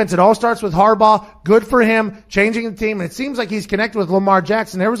that offense. It all starts with Harbaugh. Good for him, changing the team. And it seems like he's connected with Lamar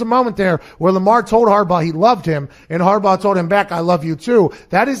Jackson. There was a moment there where Lamar told Harbaugh he loved him, and Harbaugh told him back, I love you too.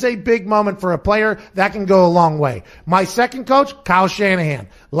 That is a big moment for a player. That can go a long way. My second coach, Kyle Shanahan.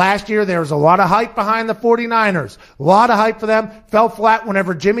 Last year, there was a lot of hype behind the 49ers. A lot of hype for them. Fell flat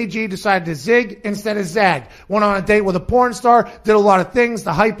whenever Jimmy G decided to zig instead of zag. Went on a date with a porn star, did a lot of things.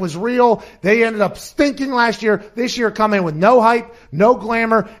 The hype was real. They ended up stinking last year. This year come in with no hype, no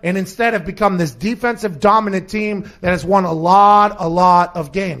glamour, and instead have become this defensive dominant team that has won a lot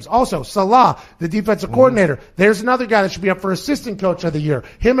of games. Also, Salah, the defensive coordinator. There's another guy that should be up for assistant coach of the year.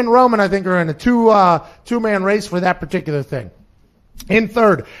 Him and Roman, I think, are in a two-man race for that particular thing. In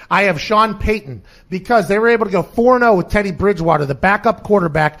third, I have Sean Payton because they were able to go 4-0 with Teddy Bridgewater, the backup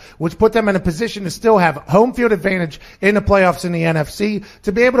quarterback, which put them in a position to still have home field advantage in the playoffs in the NFC,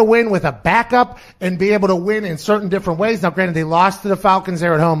 to be able to win with a backup and be able to win in certain different ways. Now, granted, they lost to the Falcons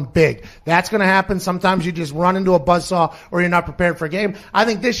there at home big. That's going to happen. Sometimes you just run into a buzzsaw or you're not prepared for a game. I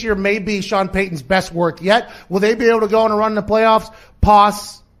think this year may be Sean Payton's best work yet. Will they be able to go on a run in the playoffs?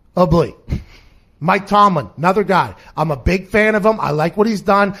 Possibly. Mike Tomlin, another guy. I'm a big fan of him. I like what he's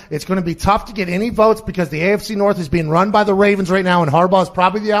done. It's going to be tough to get any votes because the AFC North is being run by the Ravens right now, and Harbaugh is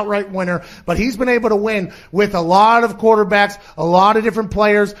probably the outright winner. But he's been able to win with a lot of quarterbacks, a lot of different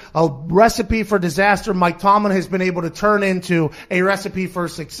players, a recipe for disaster. Mike Tomlin has been able to turn into a recipe for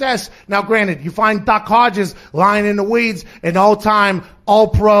success. Now, granted, you find Doc Hodges lying in the weeds, an all-time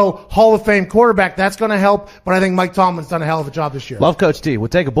All-Pro, Hall of Fame quarterback. That's going to help, but I think Mike Tomlin's done a hell of a job this year. Love Coach T. We'll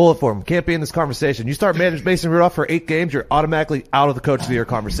take a bullet for him. Can't be in this conversation. You start managing Mason Rudolph for 8 games, you're automatically out of the Coach of the Year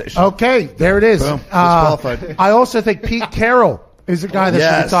conversation. Okay, there it is. Boom. Disqualified. I also think Pete Carroll is a guy that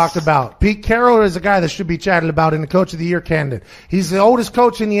should be talked about. Pete Carroll is a guy that should be chatted about in the Coach of the Year candidate. He's the oldest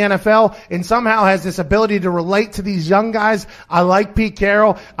coach in the NFL and somehow has this ability to relate to these young guys. I like Pete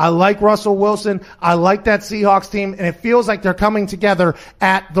Carroll. I like Russell Wilson. I like that Seahawks team, and it feels like they're coming together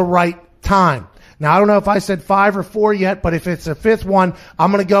at the right time. Now, I don't know if I said 5 or 4 yet, but if it's a 5th one,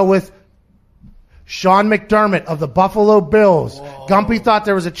 I'm going to go with Sean McDermott of the Buffalo Bills. Whoa. Gumpy thought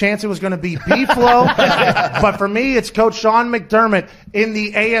there was a chance it was going to be B-Flow, but for me, it's Coach Sean McDermott in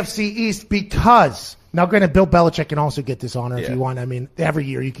the AFC East because Now, granted, Bill Belichick can also get this honor if you want. I mean, every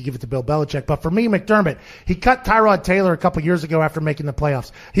year you could give it to Bill Belichick. But for me, McDermott, he cut Tyrod Taylor a couple years ago after making the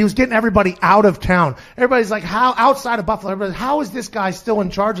playoffs. He was getting everybody out of town. Everybody's like, how, outside of Buffalo, everybody's, how is this guy still in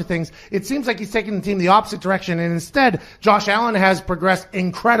charge of things? It seems like he's taking the team the opposite direction. And instead, Josh Allen has progressed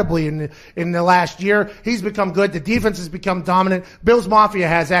incredibly in the last year. He's become good. The defense has become dominant. Bill's Mafia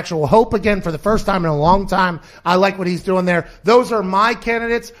has actual hope again for the first time in a long time. I like what he's doing there. Those are my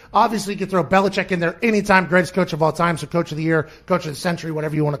candidates. Obviously, you could throw Belichick in there anytime, greatest coach of all time, so coach of the year, coach of the century,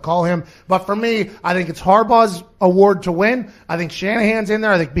 whatever you want to call him. But for me, I think it's Harbaugh's award to win. I think Shanahan's in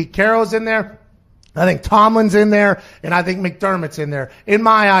there. I think Pete Carroll's in there. I think Tomlin's in there, and I think McDermott's in there. In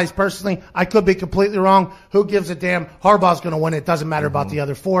my eyes, personally, I could be completely wrong. Who gives a damn? Harbaugh's going to win. It doesn't matter about the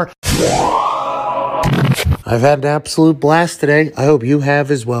other four. I've had an absolute blast today. I hope you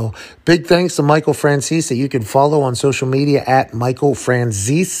have as well. Big thanks to Michael Franzese that you can follow on social media at Michael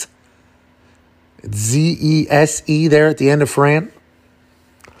Franzese. Z-E-S-E there at the end of Fran.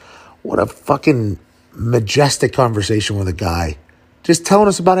 What a fucking majestic conversation with a guy. Just telling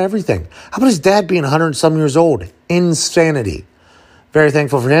us about everything. How about his dad being 100 and some years old? Insanity. Very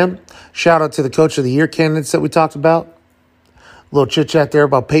thankful for him. Shout out to the Coach of the Year candidates that we talked about. A little chit-chat there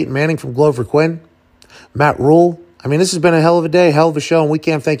about Peyton Manning from Glover Quin. Matt Rhule. I mean, this has been a hell of a day, hell of a show, and we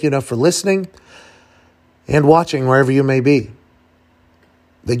can't thank you enough for listening and watching wherever you may be.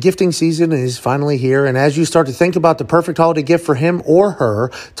 The gifting season is finally here, and as you start to think about the perfect holiday gift for him or her,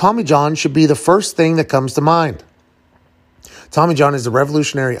 Tommy John should be the first thing that comes to mind. Tommy John is the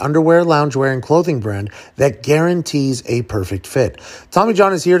revolutionary underwear, loungewear, and clothing brand that guarantees a perfect fit. Tommy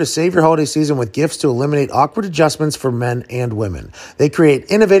John is here to save your holiday season with gifts to eliminate awkward adjustments for men and women. They create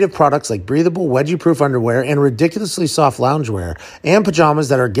innovative products like breathable, wedgie-proof underwear and ridiculously soft loungewear and pajamas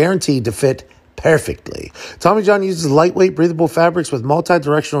that are guaranteed to fit perfectly. Tommy John uses lightweight, breathable fabrics with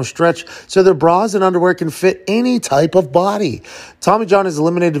multi-directional stretch so their bras and underwear can fit any type of body. Tommy John has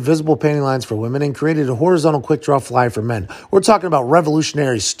eliminated visible panty lines for women and created a horizontal quick-draw fly for men. We're talking about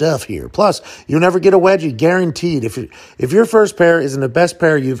revolutionary stuff here. Plus, you'll never get a wedgie, guaranteed. If your first pair isn't the best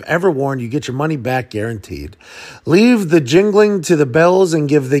pair you've ever worn, you get your money back, guaranteed. Leave the jingling to the bells and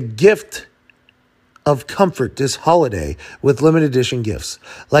give the gift of comfort this holiday with limited edition gifts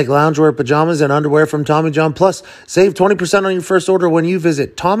like loungewear, pajamas, and underwear from Tommy John. Plus, save 20% on your first order when you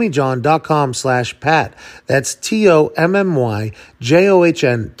visit TommyJohn.com/Pat. That's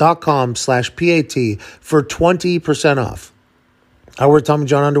TommyJohn.com/PAT for 20% off. I wear Tommy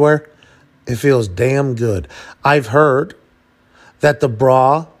John underwear. It feels damn good. I've heard that the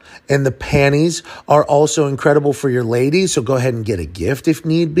bra and the panties are also incredible for your ladies, so go ahead and get a gift if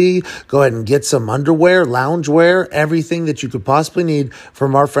need be. Go ahead and get some underwear, loungewear, everything that you could possibly need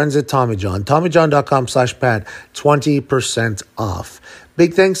from our friends at Tommy John. TommyJohn.com/Pat, 20% off.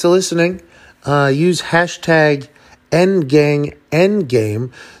 Big thanks to listening. Use hashtag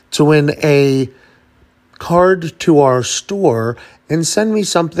NGangEndgame to win a card to our store and send me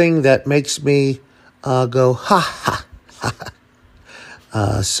something that makes me go, ha, ha, ha.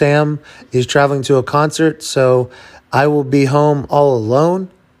 Sam is traveling to a concert, so I will be home all alone,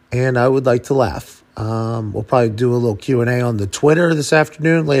 and I would like to laugh. We'll probably do a little Q&A on the Twitter this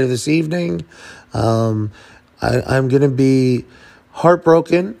afternoon, later this evening. I'm going to be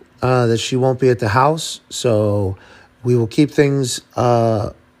heartbroken that she won't be at the house, so we will keep things,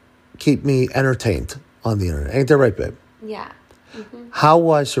 keep me entertained on the internet. Ain't that right, babe? Yeah. Mm-hmm. How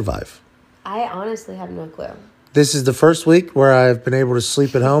will I survive? I honestly have no clue. This is the first week where I've been able to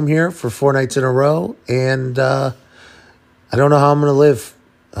sleep at home here for 4 nights in a row, and I don't know how I'm going to live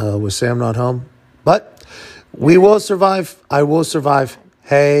with Sam not home. But we will survive. I will survive.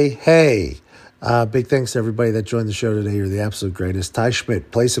 Hey, hey. Big thanks to everybody that joined the show today. You're the absolute greatest. Ty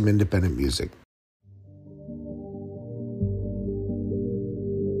Schmidt, play some independent music.